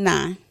the...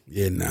 Nah.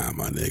 Yeah, nah,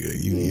 my nigga.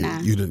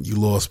 You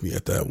lost me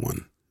at that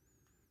one.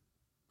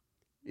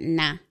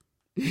 Nah.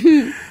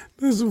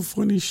 That's some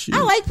funny shit.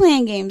 I like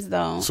playing games,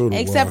 though. So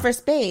except for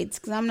spades,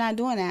 because I'm not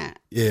doing that.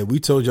 Yeah, we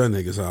told y'all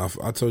niggas how...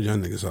 I told y'all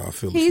niggas how I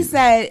feel. He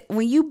said,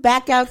 when you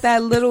back out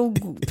that little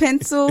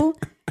pencil...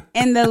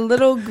 And the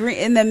little green,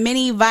 and the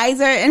mini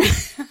visor, and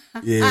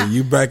yeah,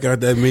 you back out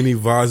that mini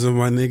visor,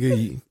 my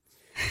nigga.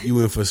 You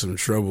in for some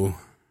trouble.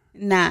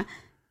 Nah,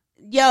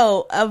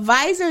 Yo, a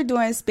visor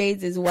doing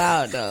spades is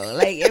wild though.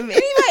 Like if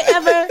anybody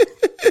ever,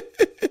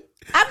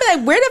 I'd be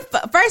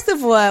like, first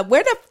of all,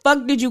 where the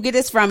fuck did you get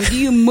this from? Do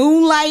you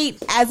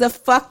moonlight as a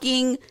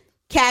fucking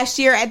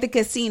cashier at the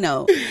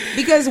casino?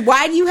 Because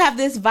why do you have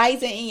this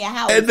visor in your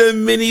house? And the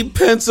mini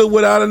pencil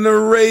without an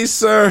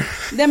eraser.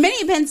 The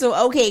mini pencil,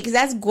 okay, because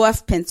that's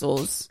Guelph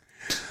pencils.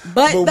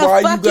 But why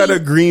you got a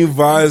green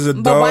visor,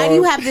 dog? But why do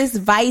you have this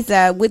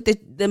visor with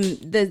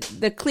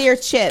the clear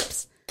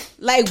chips?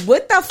 Like,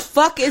 what the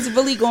fuck is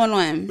really going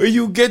on? Where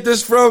you get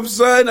this from,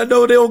 son? I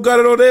know they don't got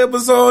it on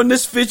Amazon.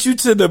 This fits you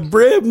to the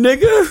brim,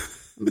 nigga.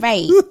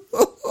 Right.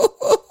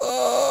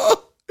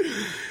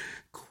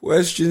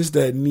 Questions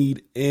that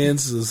need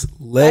answers.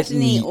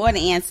 All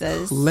the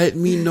answers. Let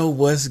me know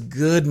what's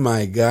good,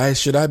 my guy.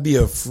 Should I be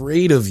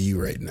afraid of you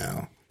right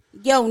now?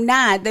 Yo,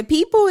 nah. The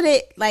people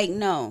that, like,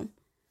 no.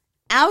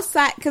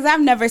 Outside, because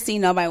I've never seen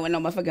nobody with no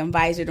motherfucking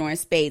visor doing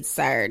spades,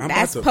 sir.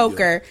 That's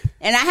poker.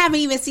 And I haven't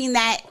even seen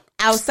that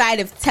outside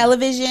of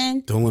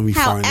television. Don't let me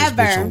find this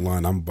bitch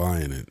online. I'm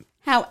buying it.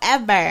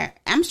 However,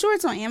 I'm sure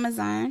it's on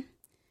Amazon.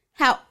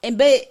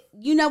 But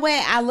you know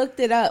what? I looked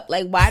it up.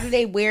 Like, why do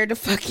they wear the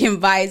fucking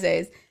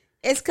visors?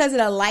 It's because of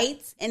the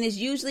lights, and it's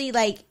usually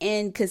like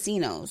in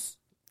casinos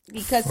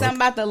because something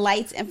about the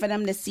lights and for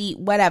them to see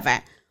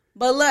whatever.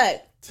 But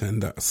look,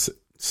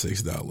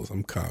 $6.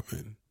 I'm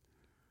copping.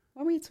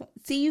 What were you?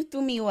 See, you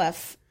threw me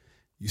off.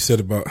 You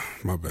said about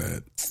my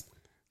bad.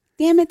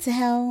 Damn it to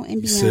hell and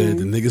beyond. You said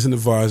the niggas in the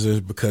visors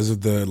because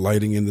of the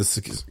lighting in the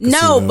casino.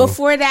 No,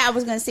 before that, I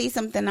was gonna say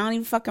something. I don't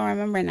even fucking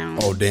remember now.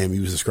 Oh damn,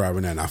 you was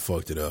describing that and I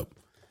fucked it up.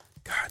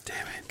 God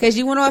damn it. Because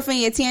you went off on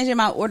your tangent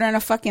about ordering a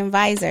fucking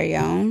visor,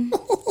 yo. I'm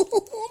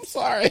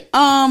sorry.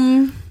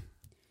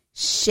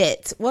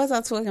 Shit. What was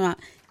I talking about?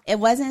 It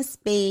wasn't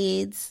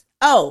spades.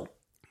 Oh,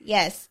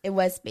 yes, it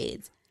was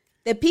spades.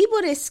 The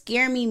people that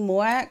scare me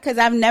more, because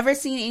I've never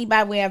seen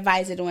anybody wear a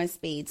visor doing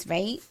spades,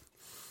 right?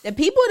 The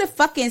people that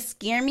fucking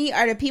scare me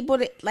are the people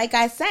that, like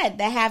I said,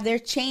 that have their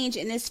change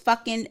in this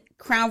fucking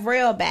Crown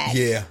Royal bag.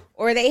 Yeah.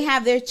 Or they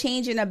have their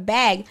change in a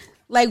bag.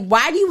 Like,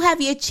 why do you have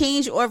your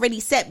change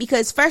already set?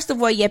 Because, first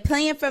of all, you're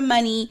playing for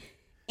money,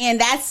 and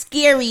that's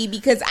scary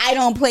because I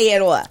don't play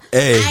at all.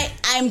 Hey.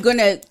 I'm going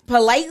to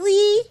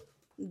politely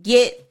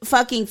get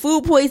fucking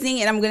food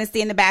poisoning, and I'm going to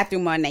stay in the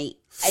bathroom all night.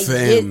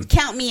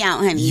 Count me out,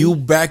 honey. You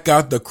back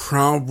out the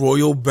Crown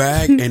Royal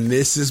bag, and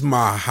this is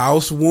my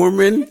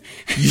housewarming?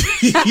 You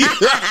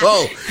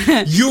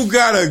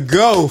gotta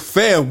go,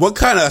 fam. What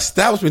kind of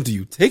establishment do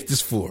you take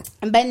this for?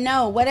 But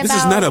no, what about... This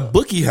is not a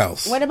bookie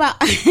house. What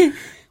about...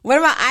 What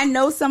about I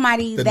know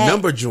somebody the that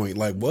number joint,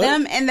 like what?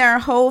 Them and their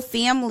whole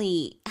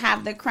family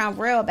have the Crown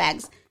Royal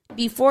bags.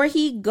 Before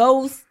he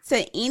goes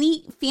to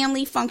any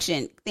family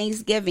function,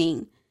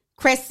 Thanksgiving,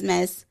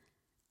 Christmas,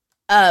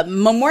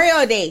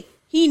 Memorial Day,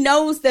 he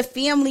knows the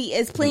family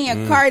is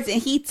playing cards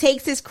and he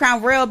takes his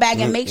Crown Royal bag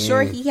and makes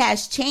sure he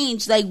has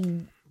change. Like,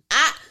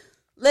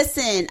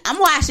 listen, I'm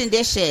washing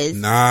dishes.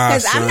 Nah,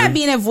 because I'm not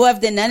being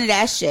involved in none of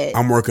that shit.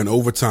 I'm working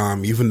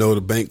overtime, even though the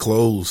bank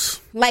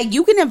closed. Like,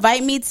 you can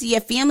invite me to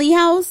your family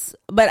house,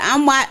 but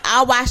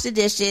I'll wash the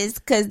dishes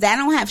because that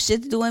don't have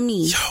shit to do with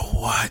me. Yo,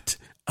 what?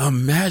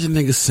 Imagine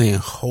niggas saying,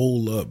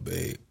 "Hold up,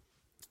 babe.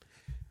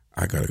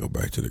 I gotta go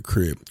back to the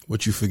crib.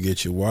 What, you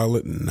forget your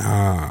wallet?"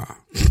 Nah.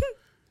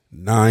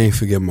 Nah, I ain't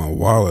forget my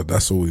wallet.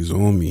 That's always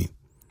on me.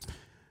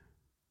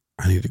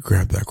 I need to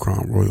grab that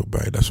Crown Royal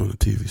bag. That's on the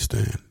TV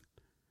stand.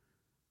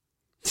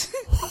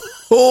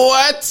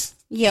 What?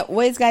 Yeah,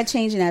 always got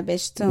change in that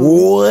bitch too.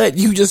 What?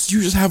 You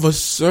just have a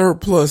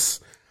surplus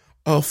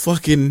of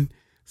fucking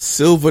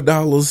silver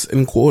dollars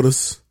and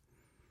quarters.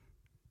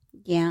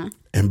 Yeah.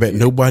 And bet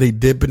nobody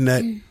dipping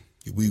that.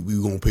 We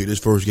gonna pay this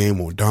first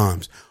game on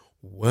dimes.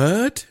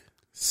 What?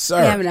 Sir.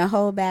 You're having a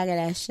whole bag of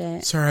that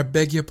shit. Sir, I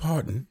beg your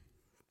pardon.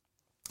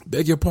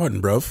 Beg your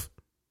pardon, bruv.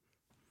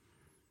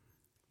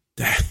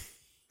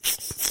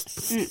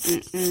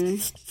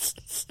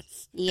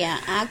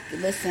 Yeah,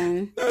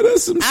 listen. No,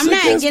 that's some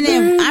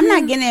I'm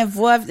not getting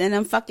involved in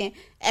them fucking,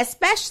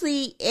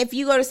 especially if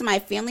you go to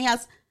somebody's family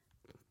house.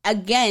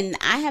 Again,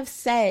 I have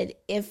said,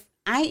 if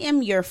I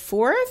am your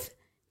fourth,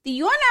 then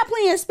you're not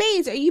playing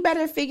spades, or you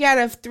better figure out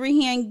a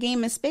 3-hand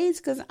game of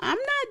spades, because I'm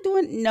not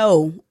doing,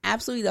 no,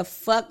 absolutely the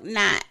fuck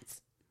not.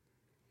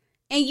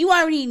 And you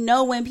already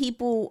know when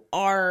people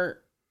are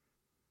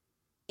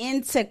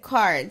into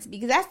cards,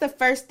 because that's the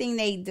first thing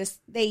they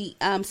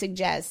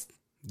suggest.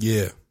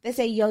 Yeah. They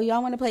say, "Yo,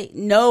 y'all want to play?"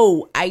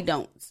 No, I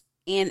don't.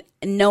 And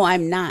no,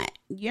 I'm not.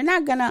 You're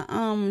not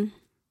gonna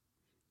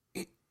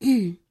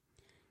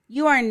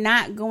you are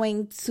not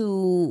going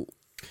to.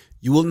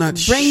 You will not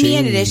bring me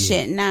into this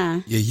shit. Nah.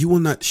 Yeah, you will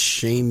not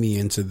shame me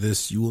into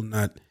this. You will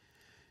not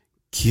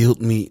guilt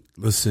me.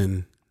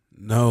 Listen,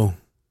 no.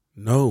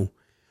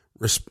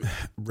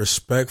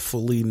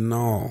 Respectfully,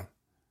 no.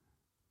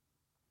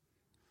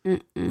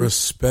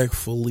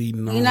 Respectfully,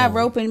 no. You're not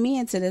roping me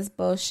into this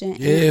bullshit.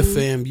 Yeah,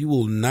 fam, you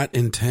will not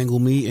entangle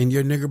me in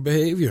your nigger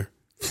behavior.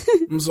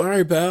 I'm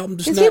sorry, pal. I'm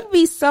just not. People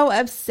be so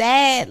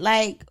upset.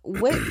 Like,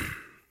 what?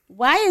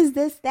 Why is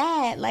this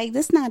that? Like,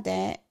 this not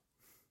that.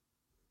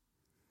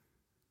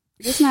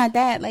 It's not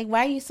that. Like,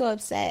 why are you so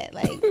upset?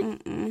 Like,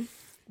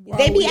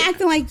 they be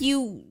acting like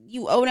you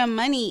owe them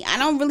money. I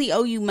don't really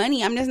owe you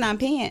money. I'm just not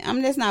paying.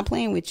 I'm just not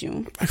playing with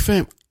you. Like,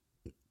 fam,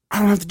 I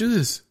don't have to do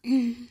this.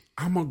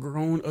 I'm a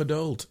grown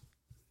adult.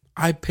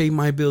 I pay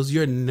my bills.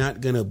 You're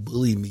not gonna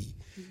bully me,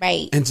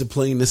 right? Into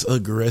playing this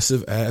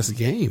aggressive ass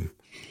game,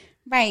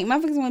 right?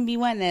 Motherfuckers want to be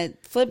wanting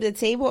to flip the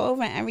table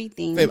over and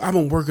everything. Babe, I've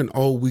been working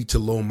all week to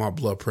lower my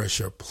blood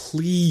pressure.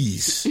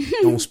 Please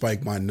don't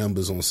spike my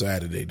numbers on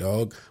Saturday,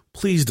 dog.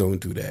 Please don't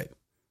do that.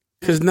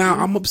 Because now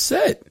I'm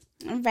upset.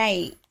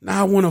 Right.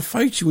 Now I want to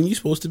fight you when you're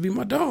supposed to be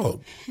my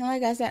dog. And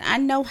like I said, I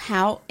know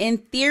how, in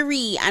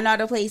theory, I know how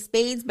to play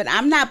spades, but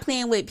I'm not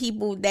playing with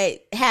people that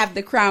have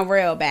the Crown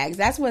Royal bags.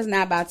 That's what's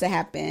not about to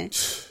happen.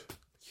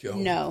 Yo.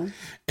 No.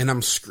 And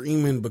I'm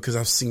screaming because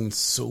I've seen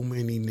so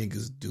many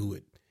niggas do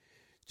it.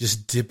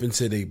 Just dip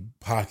into their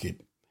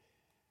pocket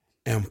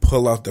and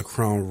pull out the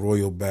Crown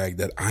Royal bag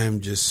that I am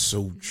just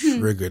so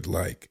triggered.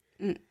 Like,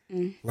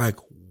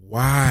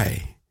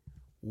 why?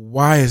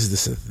 Why is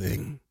this a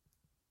thing?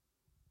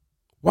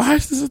 Why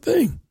is this a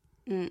thing?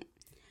 I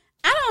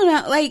don't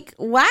know. Like,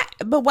 why?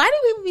 But why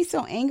do people be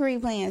so angry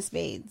playing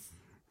spades?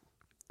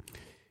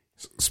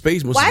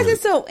 Spades must. Why is it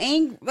so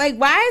angry? Like,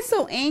 why is it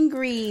so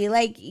angry?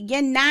 Like,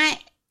 you're not.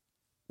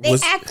 They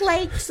act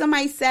like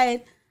somebody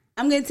said,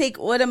 "I'm gonna take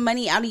all the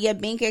money out of your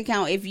bank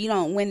account if you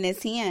don't win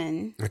this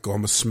hand." Like, oh, I'm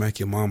gonna smack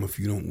your mom if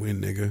you don't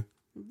win, nigga.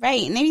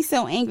 Right, and they be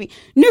so angry.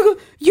 Nigga,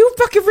 you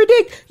fucking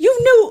ridiculous. You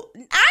knew.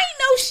 I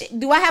know shit.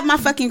 Do I have my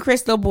fucking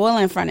crystal ball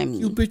in front of me?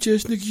 You bitch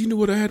ass nigga, you knew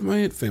what I had in my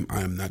head, fam. I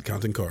am not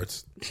counting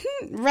cards.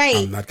 Right.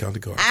 I'm not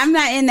counting cards. I'm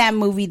not in that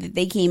movie that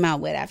they came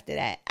out with after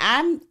that.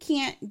 I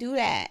can't do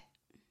that.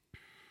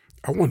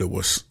 I wonder,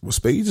 was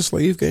spades a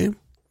slave game?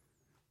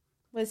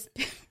 Was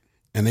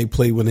and they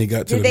played when they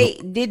got to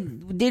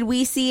did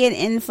we see it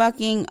in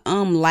fucking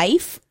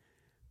Life?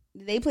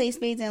 Did they play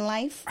spades in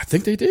Life? I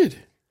think they did.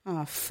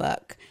 Oh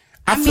fuck.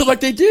 I feel like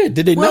they did.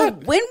 Did they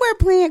not? When were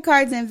playing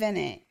cards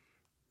invented?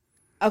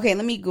 Okay,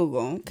 let me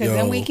Google because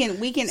then we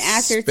can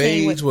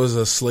ascertain. Spades was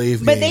a slave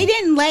game, but they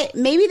didn't let.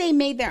 Maybe they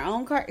made their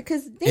own card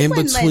because they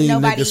wouldn't let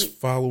nobody. Niggas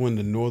following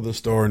the Northern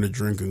Star and the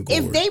drinking gourd.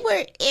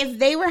 If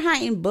they were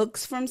hiding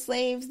books from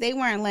slaves, they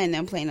weren't letting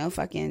them play no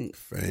fucking.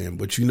 Fam,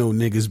 but you know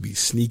niggas be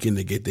sneaking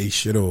to get their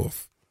shit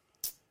off.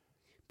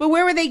 But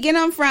where would they get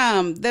them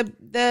from?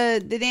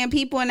 The damn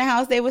people in the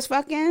house they was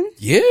fucking.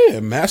 Yeah,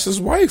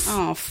 master's wife.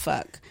 Oh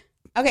fuck.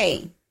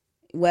 Okay,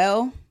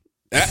 well.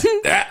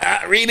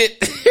 Read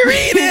it.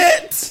 Read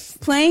it.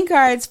 Playing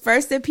cards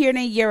first appeared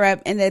in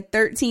Europe in the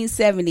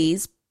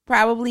 1370s,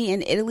 probably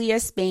in Italy or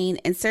Spain,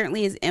 and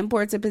certainly as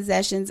imports and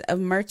possessions of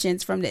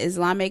merchants from the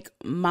Islamic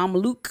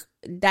Mamluk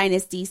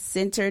dynasty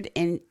centered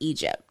in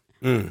Egypt.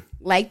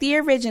 Like the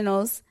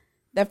originals,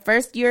 the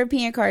first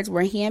European cards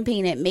were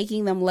hand-painted,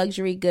 making them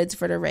luxury goods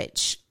for the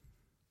rich.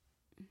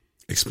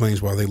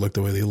 Explains why they look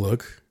the way they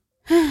look.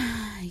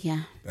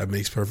 Yeah. That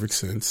makes perfect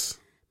sense.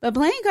 But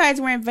playing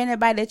cards were invented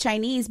by the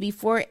Chinese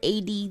before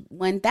AD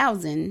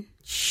 1000.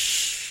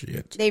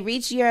 Shit. They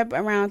reached Europe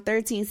around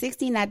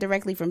 1360, not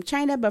directly from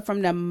China, but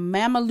from the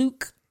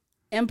Mamluk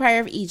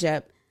Empire of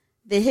Egypt.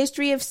 The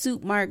history of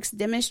soup marks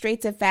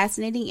demonstrates a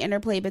fascinating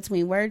interplay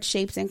between words,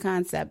 shapes, and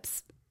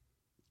concepts.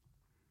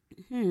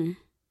 They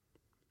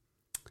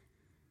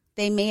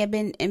may have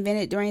been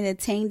invented during the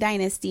Tang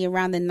Dynasty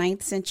around the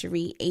 9th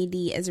century AD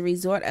as a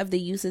result of the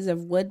uses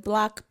of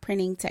woodblock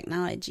printing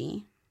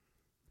technology.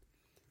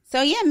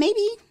 So, yeah,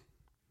 maybe.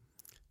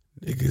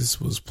 Niggas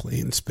was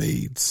playing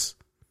spades.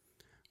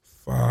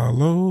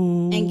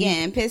 Follow. And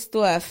getting pissed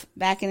off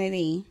back in the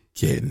day.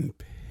 Getting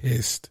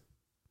pissed.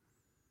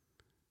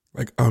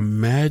 Like,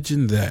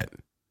 imagine that.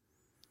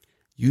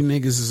 You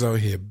niggas is out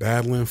here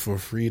battling for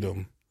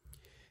freedom.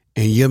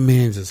 And your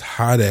man's just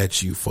hot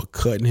at you for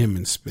cutting him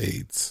in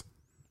spades.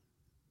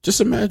 Just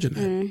imagine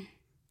that.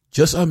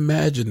 Just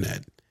imagine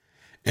that.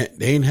 And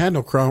they ain't had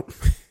no crown.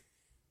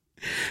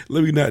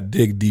 Let me not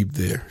dig deep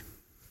there.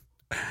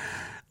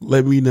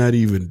 Let me not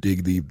even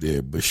dig deep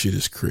there, but shit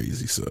is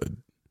crazy,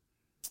 son.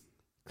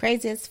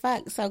 Crazy as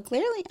fuck. So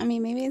clearly, I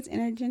mean, maybe it's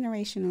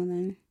intergenerational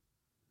then.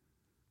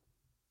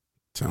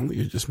 Tell me,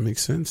 it just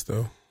makes sense,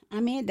 though. I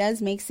mean, it does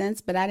make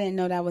sense, but I didn't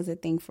know that was a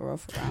thing for real.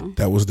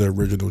 That was the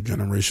original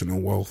generational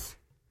wealth.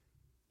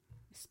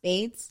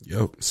 Spades?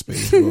 Yep,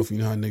 spades wealth. You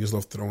know how niggas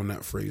love throwing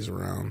that phrase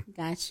around.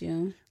 Got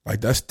you.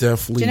 Like, that's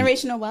definitely...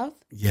 Generational wealth?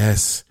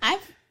 Yes.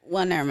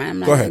 Well, never mind.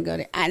 I'm not going to go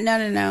there.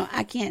 No.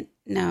 I can't.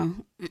 No.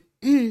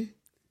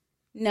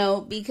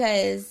 No,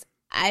 because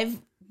I've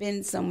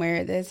been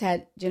somewhere that's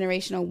had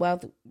generational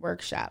wealth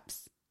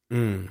workshops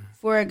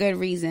for a good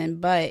reason.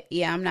 But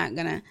yeah, I'm not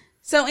gonna.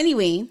 So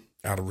anyway,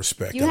 out of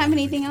respect, do you have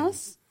anything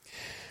else?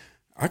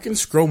 I can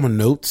scroll my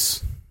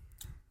notes.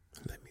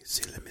 Let me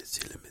see.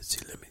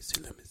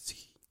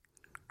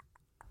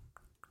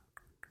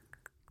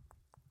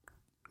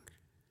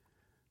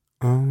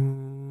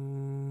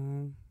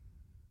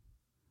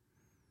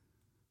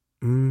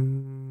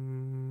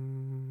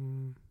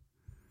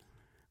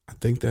 I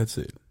think that's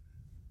it.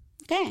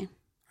 Okay.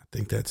 I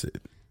think that's it.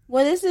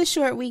 Well, this is a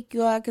short week,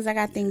 y'all, because I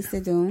got things to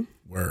do.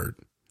 Word.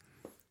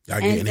 Y'all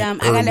And getting it I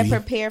got to early.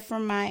 prepare for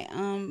my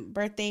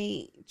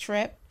birthday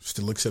trip.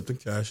 Still accepting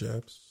cash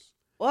apps.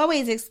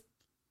 Always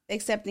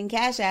accepting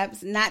cash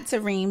apps, not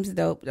to Reams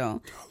dope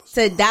though.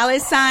 To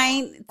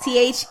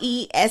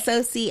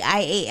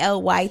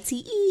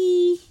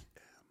 $TheSocialyte.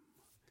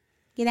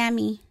 Get at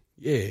me.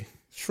 Yeah.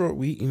 Short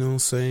week, you know what I'm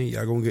saying?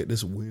 Y'all gonna get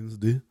this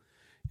Wednesday.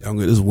 Y'all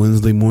gonna get this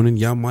Wednesday morning.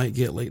 Y'all might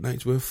get late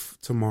nights with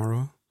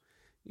tomorrow.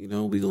 You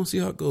know, we gonna see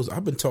how it goes.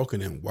 I've been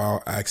talking in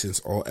wild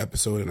accents all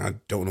episode, and I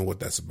don't know what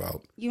that's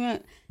about. You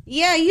done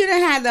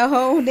had the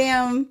whole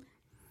damn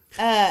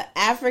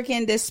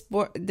African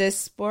diaspora.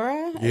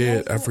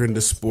 Yeah, African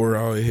diaspora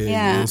out here. Yeah. You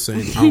know what I'm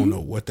saying? I don't know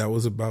what that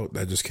was about.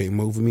 That just came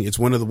over me. It's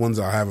one of the ones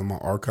I have in my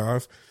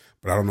archive,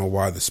 but I don't know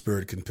why the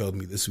spirit compelled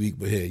me this week.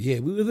 But hey, yeah,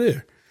 we were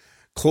there.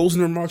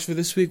 Closing remarks for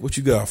this week. What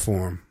you got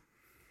for him?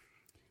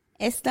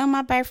 It's still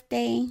my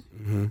birthday.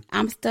 Mm-hmm.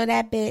 I'm still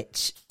that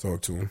bitch.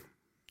 Talk to him.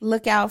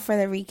 Look out for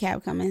the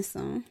recap coming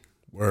soon.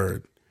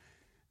 Word.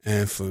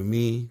 And for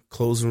me,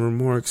 closing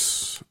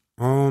remarks.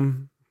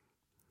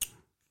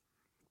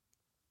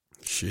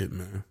 Shit,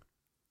 man.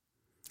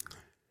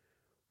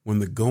 When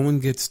the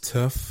going gets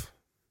tough,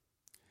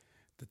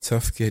 the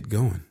tough get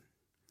going.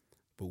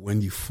 But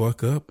when you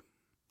fuck up,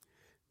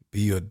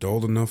 be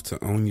adult enough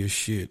to own your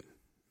shit.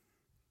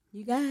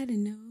 You gotta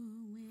know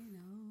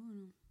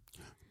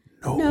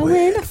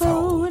when to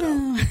hold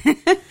on.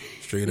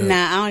 Straight up.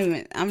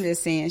 Nah, I'm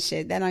just saying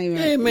shit. That don't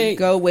even man.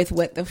 go with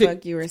what the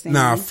fuck you were saying.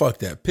 Nah, fuck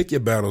that. Pick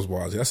your battles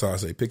wisely. That's how I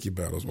say. Pick your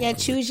battles wisely. Yeah,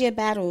 choose your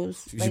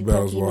battles. Choose your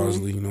battles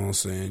wisely. You know what I'm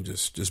saying?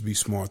 Just be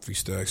smart. 3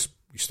 stacks.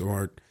 Be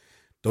smart.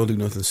 Don't do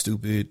nothing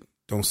stupid.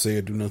 Don't say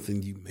or do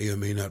nothing you may or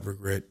may not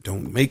regret.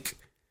 Don't make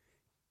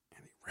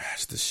any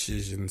rash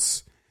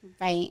decisions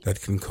that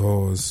can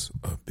cause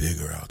a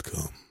bigger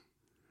outcome.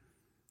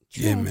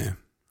 True. Yeah, man.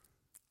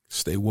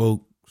 Stay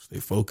woke. Stay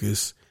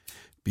focused.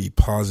 Be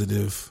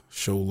positive.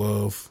 Show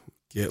love.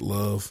 Get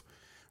love.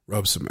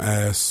 Rub some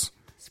ass.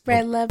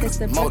 Spread love is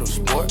the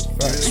Motorsport.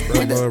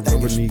 Spread love.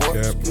 Rub a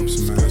kneecap. Rub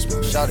some ass, man.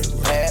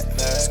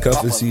 It's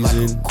cuffing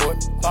season.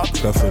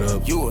 Cuff it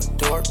up. It's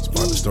about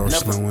to start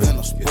snowing.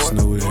 Get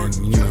snowed in,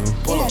 you know.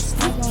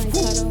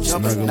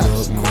 Snuggle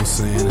up, you know what I'm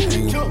saying?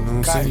 Hang, you know what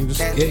I'm saying? Just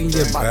get in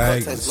your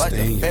bag and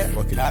stay in your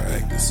fucking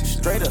bag this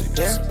season.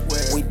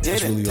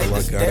 That's really all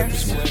I got at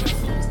this moment.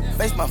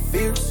 Face my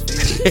fears.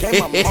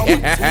 I'm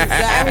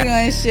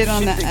gonna shit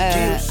on the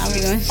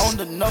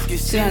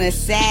shit on the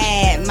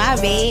sad. My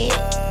bad.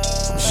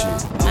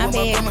 My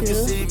bad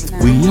too.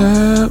 We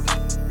have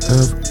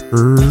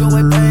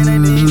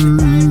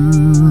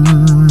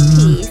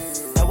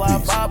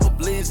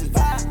Peace.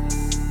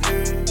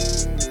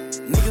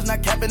 Niggas not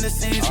capping the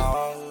season.